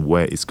creative work and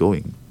where it's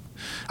going.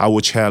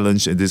 Our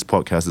challenge in this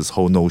podcast is this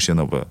whole notion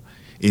of a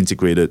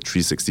integrated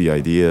 360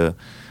 idea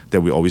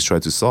that we always try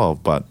to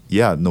solve. But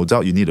yeah, no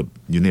doubt you need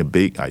a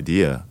big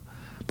idea.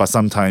 But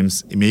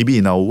sometimes, maybe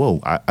in our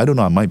world, I don't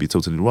know, I might be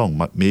totally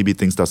wrong. Maybe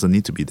things doesn't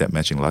need to be that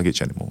matching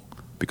luggage anymore,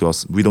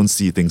 because we don't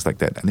see things like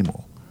that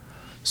anymore.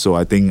 So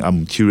I think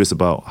I'm curious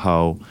about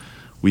how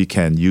we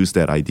can use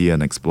that idea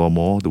and explore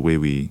more the way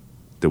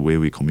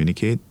we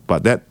communicate.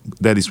 But that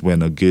is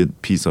when a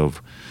good piece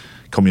of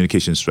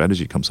communication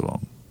strategy comes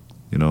along.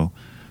 You know,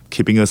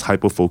 keeping us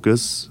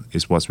hyper-focused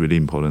is what's really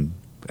important,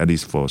 at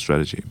least for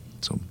strategy.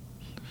 So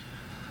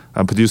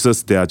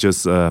producers, they are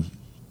just...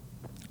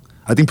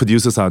 I think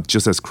producers are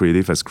just as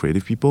creative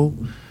people,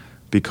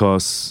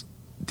 because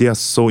they are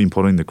so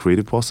important in the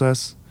creative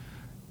process.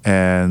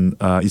 And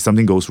if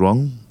something goes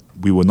wrong,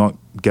 we will not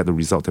get the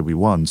result that we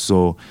want.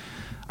 So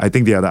I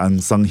think they are the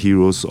unsung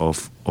heroes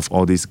of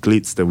all these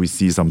glitz that we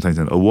see sometimes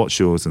in award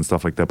shows and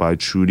stuff like that. But I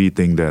truly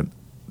think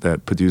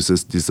that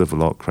producers deserve a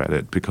lot of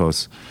credit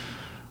because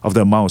of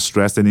the amount of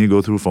stress they need to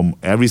go through from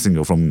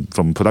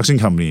from production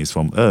companies,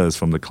 from us,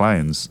 from the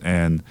clients.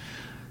 And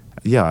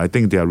yeah, I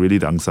think they are really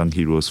the unsung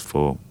heroes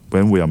for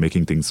when we are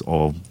making things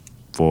or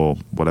for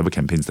whatever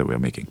campaigns that we are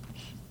making.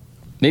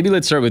 Maybe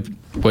let's start with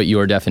what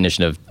your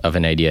definition of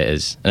an idea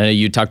is. And I know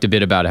you talked a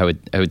bit about how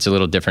it's a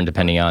little different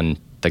depending on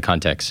the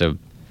context. So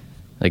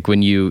like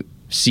when you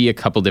see a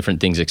couple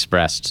different things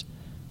expressed,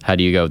 how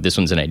do you go, this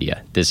one's an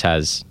idea, this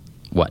has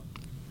what?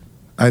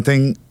 I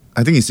think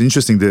it's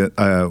interesting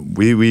that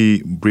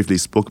we briefly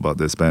spoke about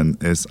this, Ben,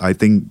 is I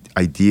think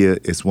idea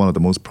is one of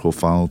the most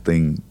profound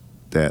things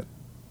that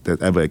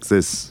ever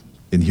exists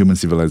in human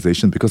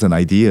civilization, because an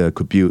idea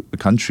could build a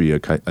country,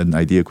 an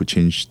idea could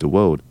change the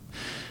world.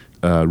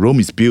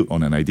 Rome is built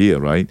on an idea,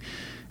 right?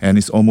 And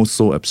it's almost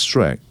so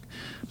abstract.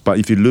 But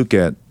if you look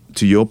at,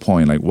 to your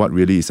point, like what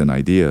really is an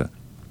idea?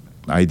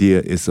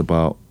 Idea is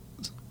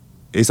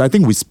I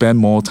think we spend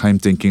more time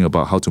thinking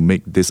about how to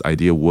make this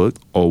idea work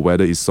or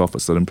whether it solves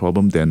a certain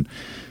problem than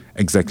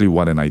exactly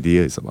what an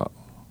idea is about.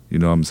 You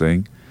know what I'm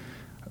saying?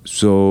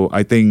 So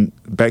I think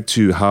back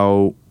to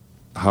how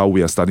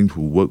we are starting to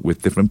work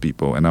with different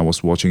people, and I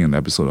was watching an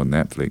episode on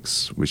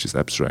Netflix, which is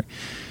abstract.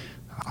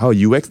 How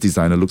a UX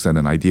designer looks at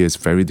an idea is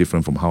very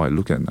different from how I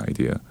look at an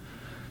idea.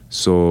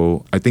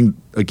 So I think,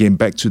 again,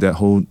 back to that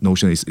whole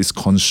notion, is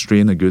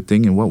constraint a good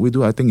thing? And what we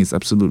do, I think, is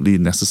absolutely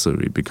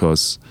necessary,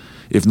 because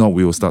if not,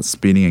 we will start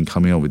spinning and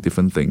coming up with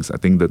different things. I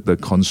think that the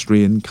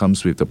constraint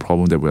comes with the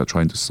problem that we are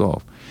trying to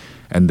solve.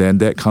 And then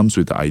that comes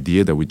with the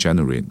idea that we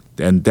generate.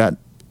 And that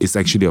is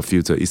actually a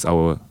filter. Is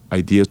our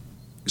idea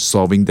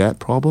solving that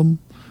problem?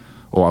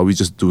 Or are we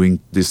just doing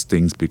these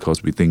things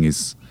because we think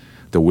it's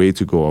the way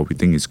to go, or we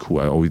think it's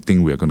cool, or we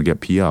think we are going to get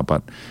PR?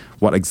 But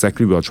what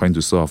exactly we are trying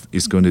to solve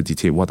is going to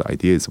dictate what the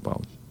idea is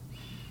about.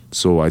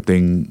 So I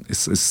think it's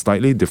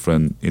slightly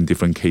different in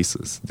different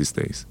cases these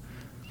days.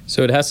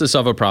 So it has to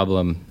solve a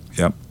problem.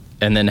 Yep.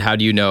 And then how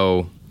do you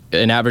know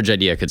an average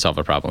idea could solve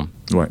a problem?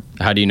 Right.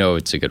 How do you know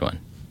it's a good one?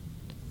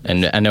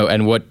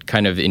 And what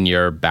kind of in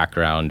your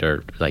background,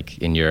 or like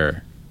in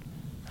your,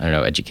 I don't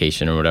know,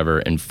 education or whatever,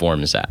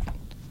 informs that?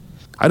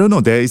 I don't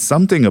know. There is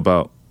something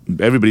about,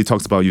 everybody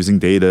talks about using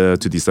data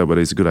to decide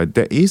whether it's a good idea.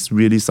 There is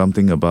really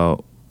something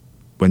about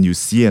when you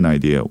see an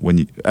idea,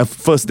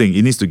 first thing,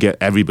 it needs to get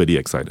everybody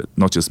excited,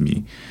 not just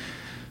me.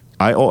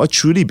 I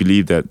truly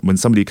believe that when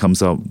somebody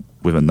comes up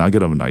with a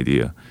nugget of an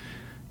idea,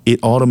 it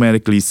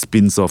automatically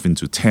spins off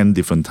into 10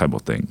 different type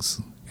of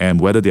things. And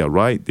whether they are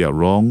right, they are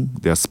wrong,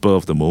 they are spur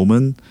of the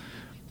moment.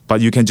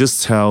 But you can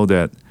just tell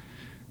that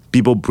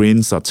people's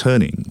brains are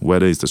turning,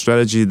 whether it's the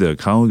strategy, the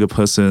account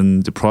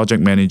person, the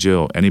project manager,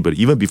 or anybody.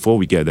 Even before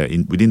we get there,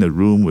 within a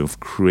room with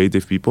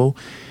creative people,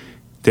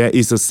 there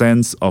is a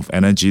sense of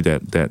energy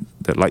that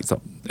lights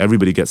up.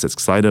 Everybody gets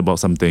excited about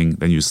something,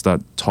 then you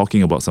start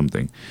talking about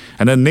something.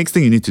 And then the next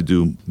thing you need to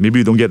do, maybe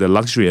you don't get the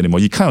luxury anymore,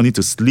 you kind of need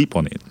to sleep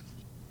on it.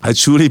 I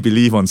truly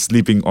believe on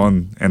sleeping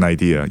on an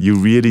idea. You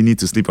really need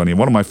to sleep on it.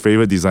 One of my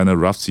favorite designer,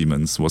 Ralph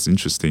Siemens, was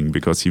interesting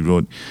because he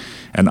wrote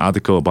an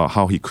article about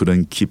how he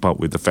couldn't keep up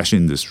with the fashion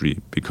industry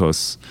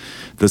because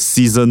the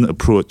season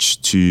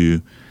approach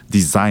to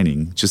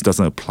designing just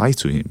doesn't apply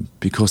to him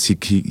because he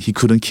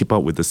couldn't keep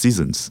up with the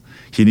seasons.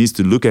 He needs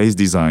to look at his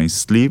design,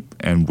 sleep,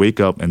 and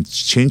wake up and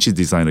change his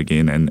design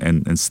again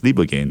and sleep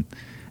again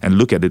and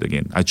look at it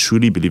again. I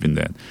truly believe in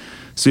that.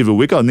 So if you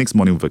wake up next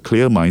morning with a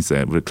clear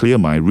mindset, with a clear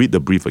mind, read the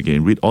brief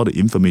again, read all the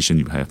information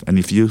you have, and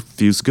if it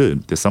feels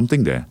good, there's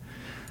something there.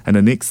 And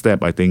the next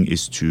step, I think,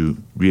 is to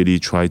really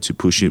try to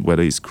push it,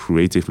 whether it's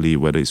creatively,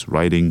 whether it's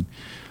writing,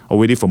 or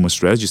really from a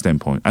strategy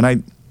standpoint. And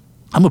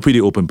I'm a pretty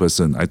open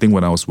person. I think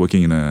when I was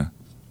working in a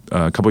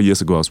couple of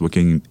years ago, I was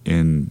working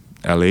in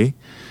LA,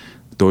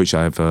 Deutsch.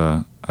 I have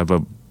a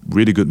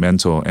really good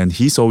mentor, and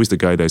he's always the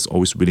guy that is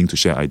always willing to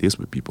share ideas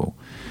with people.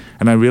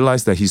 And I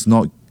realized that he's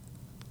not,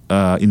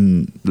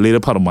 in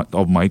later part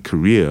of my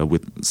career,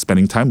 with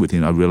spending time with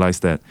him, I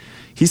realized that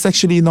he's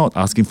actually not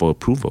asking for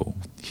approval.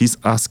 He's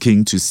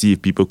asking to see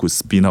if people could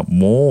spin up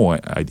more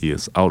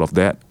ideas out of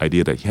that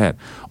idea that he had.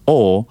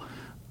 Or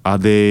are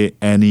there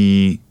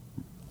any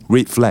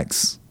red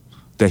flags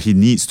that he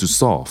needs to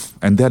solve?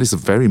 And that is a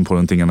very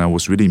important thing, and I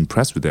was really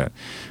impressed with that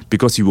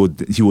because he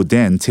would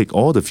then take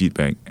all the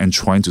feedback and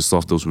try to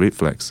solve those red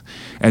flags.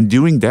 And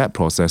during that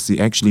process, he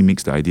actually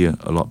makes the idea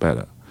a lot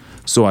better.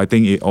 So I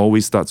think it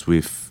always starts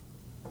with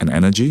an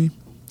energy.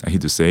 I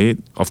hate to say it.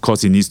 Of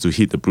course, it needs to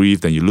hit the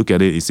brief. Then you look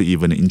at it. Is it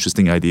even an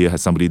interesting idea?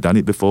 Has somebody done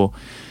it before?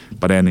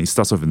 But then it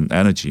starts with an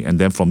energy. And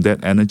then from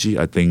that energy,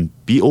 I think,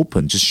 be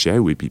open. Just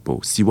share with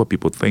people. See what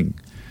people think.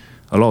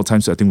 A lot of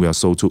times, I think we are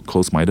so too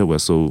close-minded. We're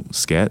so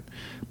scared.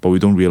 But we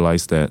don't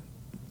realize that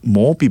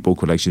more people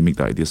could actually make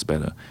the ideas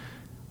better.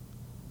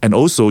 And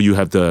also, you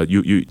have the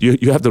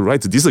you have the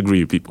right to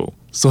disagree with people.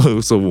 So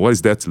what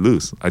is there to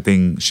lose? I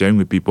think sharing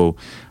with people,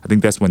 I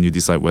think that's when you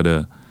decide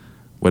whether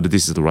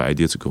this is the right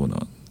idea to go or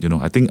not. You know,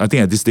 I think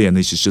at this day and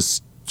age, it's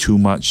just too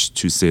much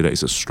to say that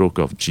it's a stroke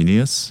of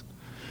genius.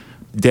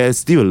 There's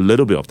still a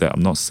little bit of that.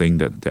 I'm not saying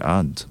that there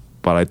aren't,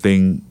 but I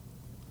think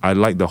I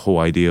like the whole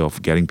idea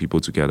of getting people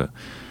together.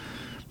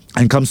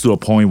 And it comes to a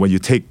point where you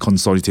take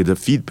consolidated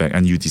feedback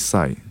and you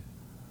decide.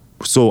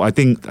 So I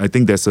think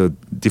there's a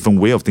different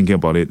way of thinking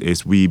about it.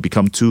 Is we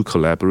become too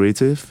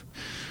collaborative.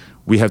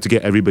 We have to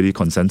get everybody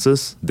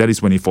consensus. That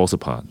is when it falls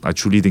apart. I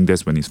truly think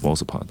that's when it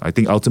falls apart. I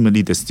think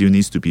ultimately there still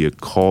needs to be a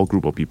core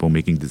group of people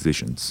making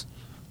decisions.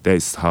 That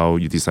is how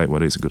you decide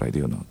whether it's a good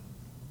idea or not.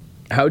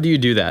 How do you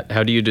do that?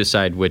 How do you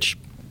decide which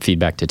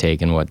feedback to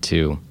take and what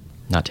to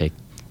not take?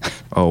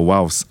 Oh,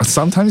 wow.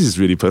 Sometimes it's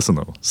really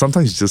personal.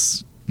 Sometimes it's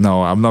just,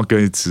 no, I'm not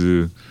going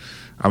to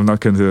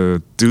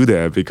do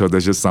that because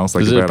that just sounds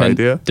like a bad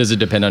idea. Does it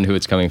depend on who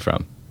it's coming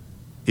from?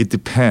 It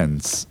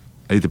depends.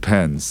 I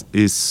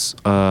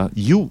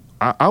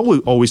will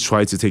always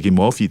try to take in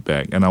more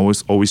feedback, and I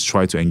always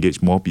try to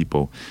engage more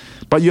people.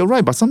 But you're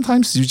right. But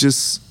sometimes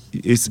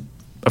it's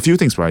a few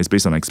things, right? It's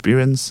based on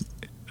experience,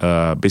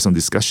 based on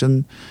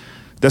discussion.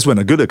 That's when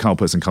a good account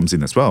person comes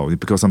in as well,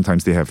 because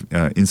sometimes they have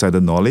insider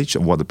knowledge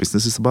of what the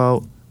business is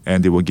about,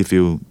 and they will give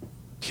you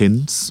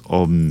hints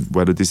on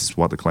whether this is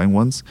what the client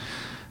wants.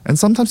 And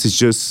sometimes it's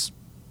just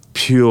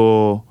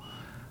pure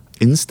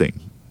instinct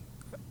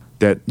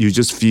that you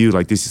just feel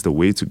like this is the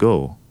way to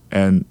go.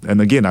 And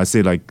again, I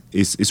say like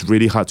it's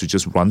really hard to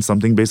just run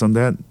something based on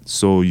that.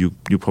 So you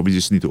probably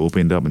just need to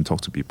open it up and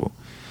talk to people.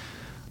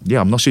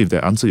 I'm not sure if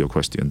that answers your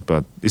question,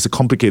 but it's a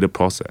complicated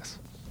process.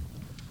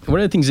 One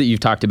of the things that you've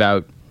talked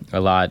about a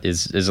lot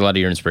is a lot of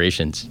your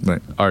inspirations.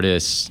 Right.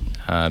 Artists,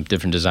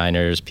 different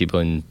designers, people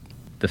in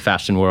the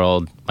fashion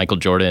world, Michael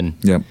Jordan.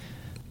 Yeah.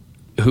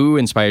 Who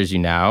inspires you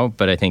now?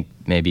 But I think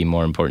maybe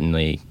more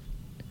importantly,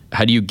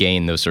 how do you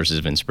gain those sources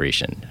of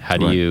inspiration? How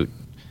do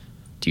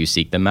you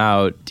seek them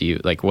out?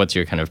 What's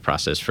your kind of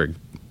process for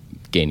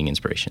gaining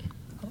inspiration?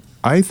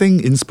 I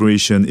think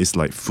inspiration is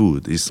like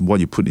food. It's what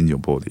you put in your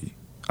body.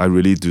 I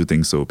really do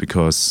think so,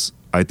 because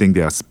I think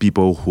there are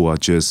people who are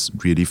just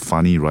really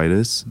funny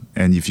writers.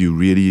 And if you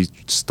really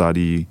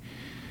study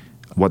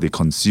what they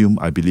consume,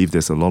 I believe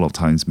there's a lot of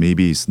times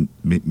maybe it's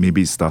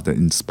stuff that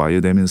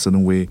inspire them in a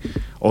certain way,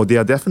 or they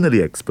are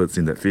definitely experts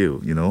in that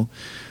field, you know.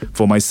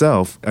 For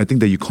myself, I think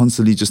that you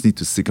constantly just need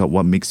to seek out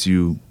what makes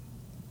you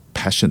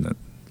passionate,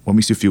 what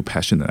makes you feel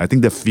passionate. I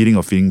think the feeling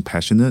of feeling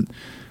passionate,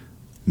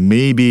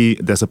 maybe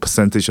there's a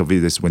percentage of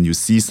it is when you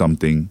see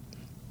something,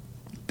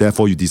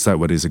 therefore you decide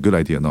whether it's a good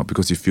idea or not,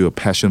 because you feel a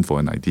passion for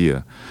an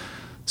idea.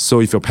 So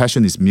if your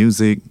passion is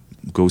music,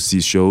 go see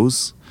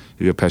shows.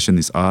 If your passion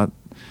is art,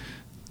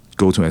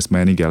 go to as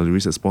many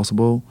galleries as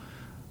possible.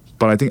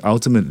 But I think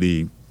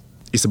ultimately,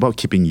 it's about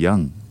keeping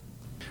young.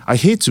 I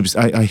hate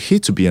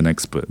to be an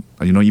expert.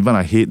 You know, even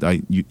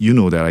you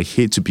know that I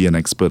hate to be an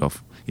expert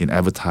in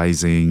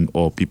advertising,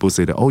 or people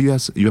say that, oh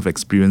yes, you have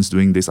experience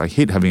doing this. I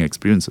hate having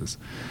experiences.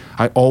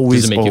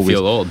 Does it make you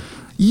feel old?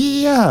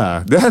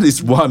 Yeah, that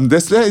is one.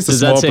 That is a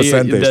small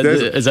percentage.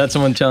 Is that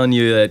someone telling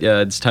you that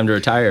it's time to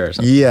retire or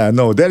something? Yeah,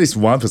 no, that is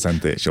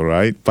 1%, all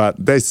right? But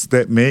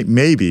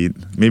maybe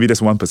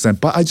that's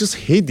 1%. But I just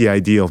hate the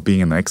idea of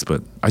being an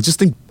expert. I just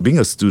think being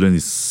a student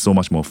is so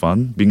much more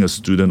fun. Being a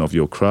student of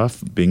your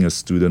craft, being a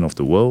student of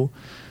the world,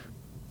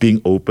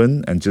 being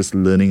open and just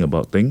learning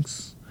about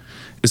things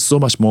is so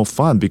much more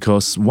fun,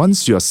 because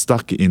once you are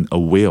stuck in a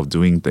way of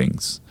doing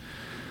things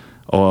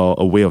or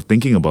a way of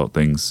thinking about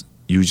things,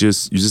 you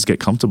just get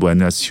comfortable.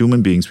 And as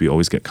human beings, we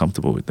always get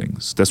comfortable with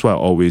things. That's why I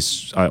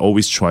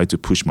always try to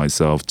push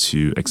myself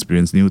to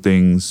experience new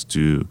things.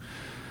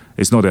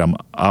 It's not that I'm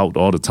out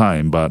all the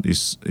time, but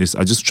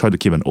I just try to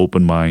keep an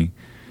open mind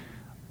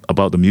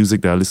about the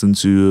music that I listen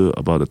to,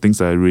 about the things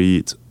that I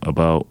read,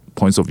 about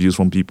points of views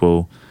from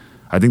people.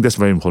 I think that's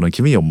very important.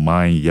 Keeping your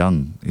mind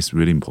young is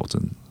really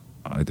important.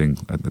 I think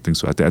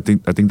so. I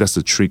think that's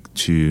the trick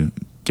to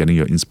getting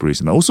your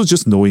inspiration. Also,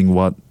 just knowing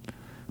what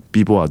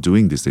people are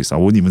doing these days. I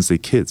wouldn't even say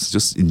kids,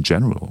 just in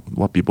general,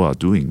 what people are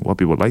doing, what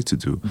people like to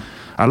do.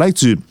 I like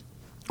to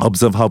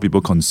observe how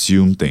people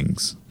consume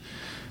things,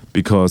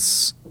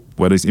 because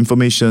whether it's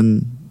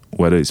information,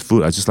 whether it's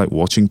food, I just like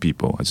watching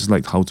people. I just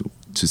like how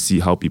to see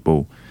how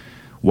people,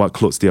 what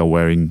clothes they are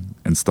wearing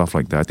and stuff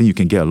like that. I think you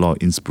can get a lot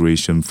of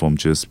inspiration from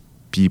just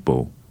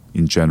people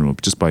in general,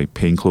 just by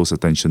paying close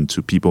attention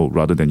to people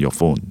rather than your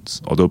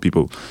phones. Although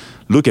people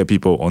look at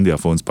people on their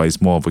phones, but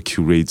it's more of a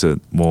curated,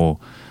 more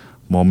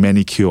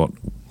manicured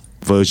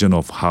version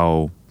of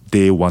how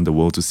they want the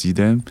world to see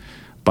them.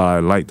 But I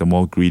like the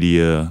more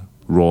greedier,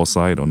 raw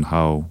side on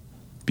how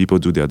people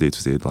do their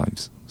day-to-day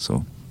lives.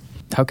 So,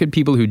 how could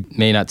people who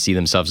may not see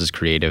themselves as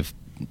creative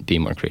be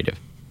more creative?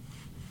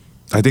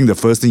 I think the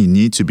first thing you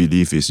need to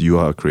believe is you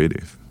are a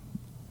creative.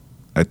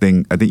 I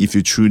think if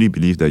you truly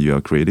believe that you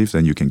are creative,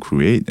 then you can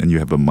create, and you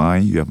have a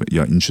mind,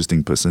 you're an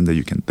interesting person that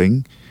you can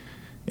think,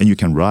 and you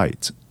can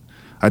write.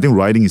 I think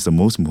writing is the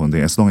most important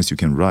thing. As long as you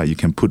can write, you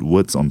can put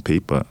words on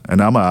paper.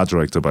 And I'm an art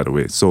director, by the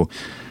way. So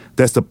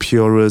that's the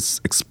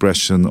purest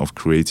expression of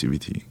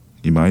creativity,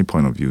 in my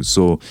point of view.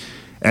 So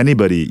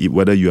anybody,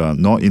 whether you are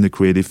not in the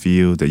creative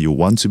field, that you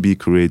want to be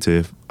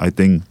creative, I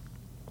think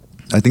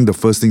the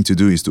first thing to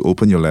do is to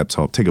open your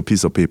laptop, take a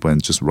piece of paper,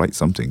 and just write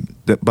something.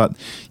 But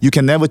you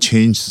can never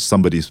change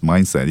somebody's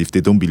mindset. If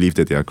they don't believe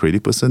that they are a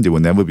creative person, they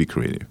will never be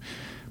creative.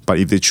 But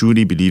if they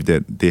truly believe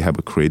that they have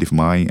a creative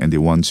mind and they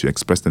want to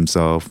express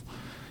themselves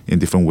in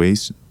different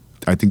ways,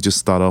 I think just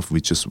start off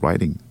with just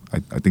writing.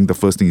 I think the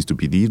first thing is to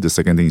believe. The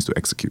second thing is to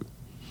execute.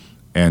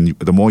 And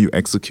the more you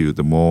execute,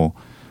 the more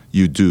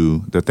you do.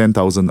 The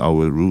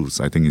 10,000-hour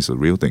rules, I think, is a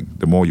real thing.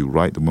 The more you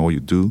write, the more you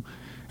do,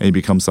 and it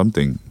becomes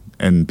something.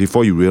 And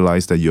before you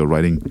realize that you're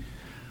writing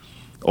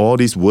all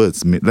these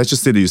words, let's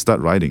just say that you start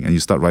writing, and you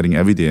start writing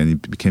every day, and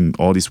it became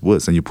all these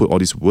words, and you put all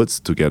these words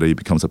together, it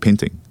becomes a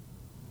painting.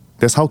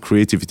 That's how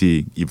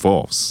creativity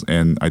evolves.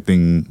 And I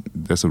think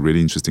that's a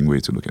really interesting way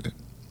to look at it.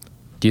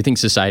 Do you think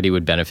society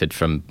would benefit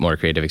from more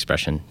creative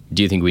expression?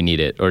 Do you think we need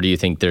it? Or do you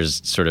think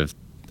there's sort of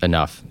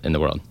enough in the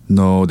world?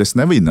 No, there's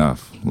never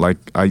enough. Like,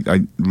 I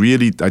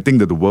think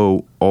that the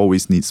world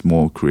always needs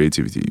more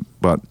creativity.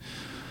 But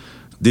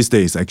these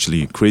days,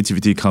 actually,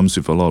 creativity comes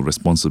with a lot of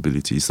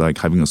responsibility. It's like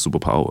having a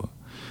superpower.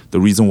 The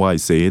reason why I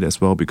say it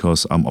as well,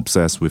 because I'm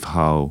obsessed with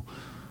how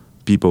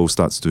people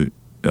starts to,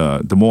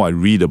 the more I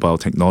read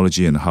about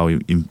technology and how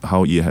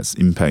it has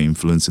impact,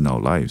 influence in our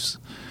lives.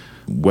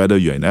 Whether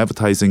you're in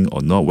advertising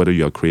or not, whether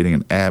you're creating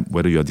an app,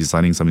 whether you're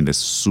designing something that's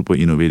super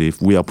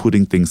innovative, we are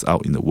putting things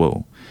out in the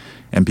world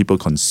and people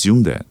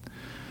consume that.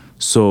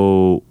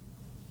 So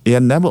it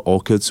had never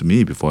occurred to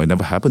me before. It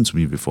never happened to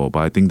me before. But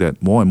I think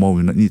that more and more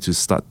we need to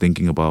start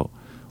thinking about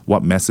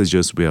what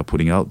messages we are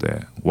putting out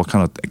there, what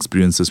kind of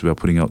experiences we are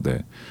putting out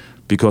there,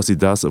 because it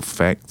does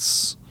affect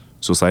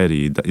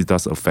society. It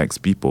does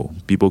affect people.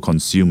 People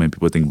consume and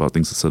people think about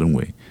things a certain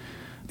way.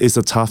 It's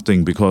a tough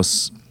thing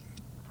because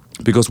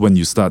when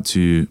you start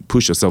to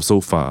push yourself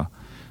so far,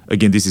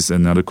 again, this is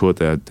another quote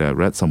that I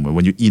read somewhere.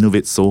 When you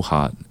innovate so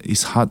hard,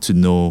 it's hard to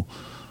know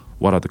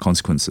what are the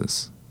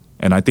consequences.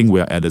 And I think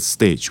we're at a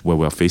stage where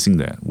we're facing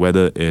that,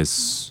 whether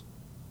it's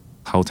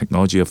how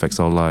technology affects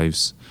our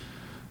lives,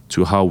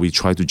 to how we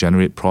try to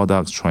generate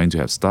products, trying to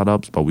have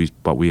startups, but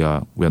we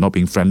are not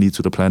being friendly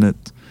to the planet,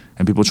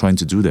 and people trying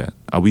to do that.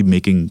 Are we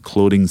making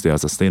clothing that are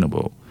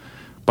sustainable?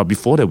 But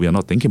before that, we are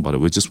not thinking about it.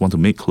 We just want to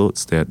make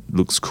clothes that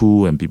looks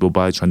cool and people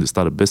buy, trying to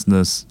start a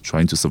business,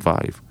 trying to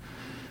survive.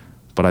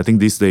 But I think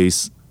these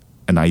days,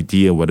 an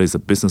idea, whether it's a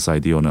business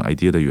idea or an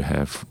idea that you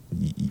have,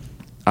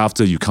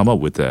 after you come up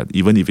with that,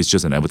 even if it's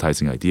just an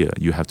advertising idea,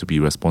 you have to be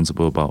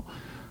responsible about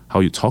how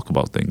you talk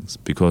about things.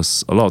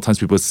 Because a lot of times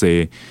people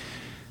say,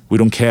 we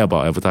don't care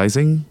about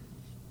advertising,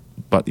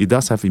 but it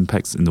does have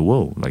impacts in the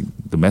world, like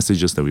the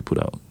messages that we put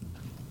out.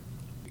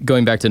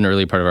 Going back to an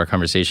early part of our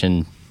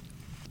conversation,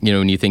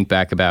 when you think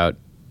back about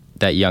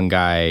that young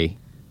guy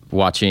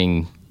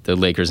watching the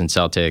Lakers and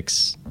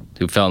Celtics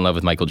who fell in love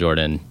with Michael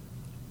Jordan,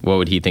 what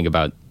would he think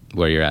about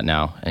where you're at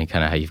now and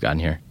kind of how you've gotten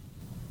here?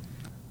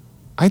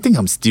 I think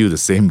I'm still the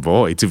same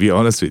boy, to be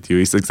honest with you.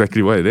 It's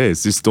exactly what it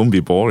is. Just don't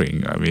be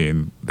boring. I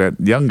mean, that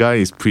young guy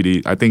is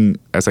pretty, I think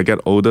as I get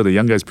older, the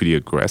young guy is pretty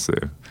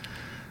aggressive.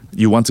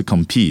 You want to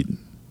compete.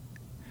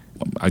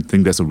 I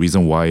think that's a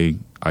reason why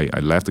I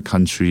left the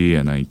country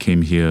and I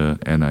came here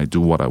and I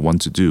do what I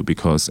want to do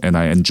and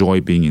I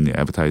enjoy being in the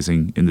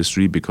advertising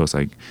industry because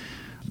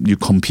you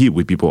compete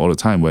with people all the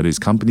time, whether it's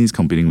companies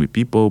competing with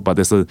people, but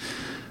there's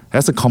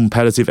a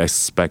competitive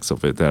aspects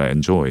of it that I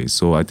enjoy.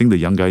 So I think the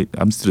young guy,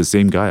 I'm still the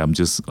same guy. I'm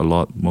just a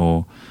lot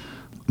more,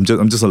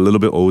 I'm just a little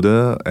bit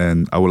older,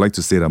 and I would like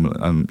to say that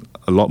I'm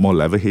a lot more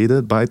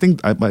level-headed, but I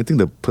think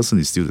the person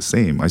is still the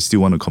same. I still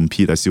want to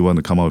compete. I still want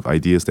to come up with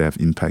ideas that have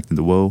impact in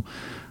the world.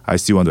 I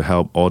still want to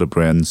help all the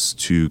brands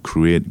to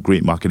create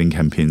great marketing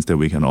campaigns that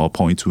we can all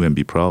point to and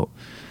be proud.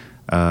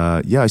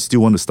 I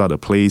still want to start a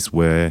place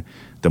where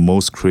the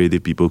most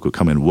creative people could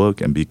come and work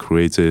and be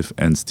creative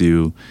and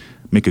still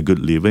make a good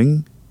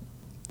living.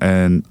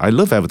 And I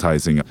love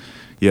advertising.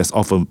 Yes,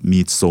 offered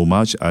me so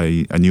much.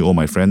 I knew all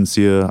my friends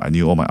here. I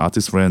knew all my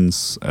artist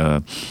friends.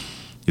 I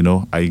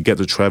get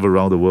to travel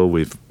around the world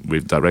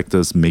with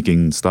directors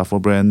making stuff for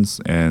brands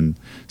and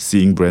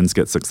seeing brands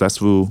get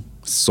successful,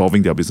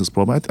 solving their business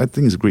problem. I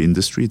think it's a great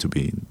industry to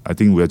be in. I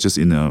think we're just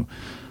in a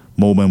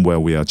moment where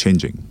we are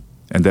changing.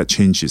 And that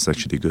change is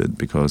actually good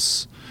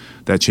because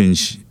that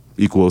change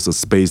equals a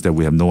space that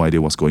we have no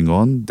idea what's going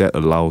on. That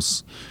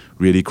allows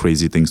really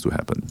crazy things to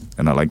happen.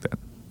 And I like that.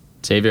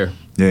 Xavier.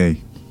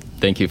 Yay.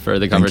 Thank you for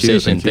the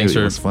conversation. Thanks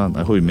for, it was fun.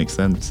 I hope it makes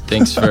sense.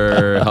 Thanks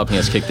for helping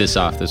us kick this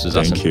off. This was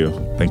awesome.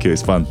 Thank you.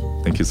 It's fun.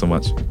 Thank you so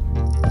much.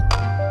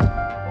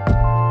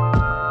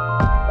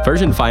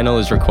 Version Final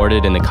is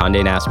recorded in the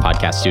Condé Nast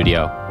podcast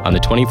studio on the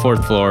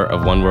 24th floor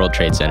of One World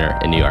Trade Center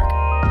in New York.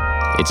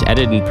 It's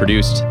edited and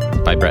produced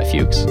by Brett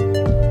Fuchs.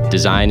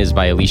 Design is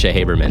by Alicia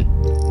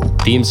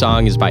Haberman. Theme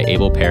song is by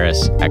Abel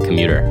Paris at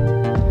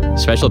Commuter.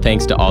 Special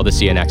thanks to all the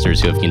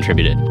CNXers who have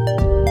contributed.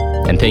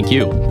 And thank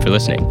you for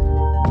listening.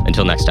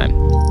 Until next time.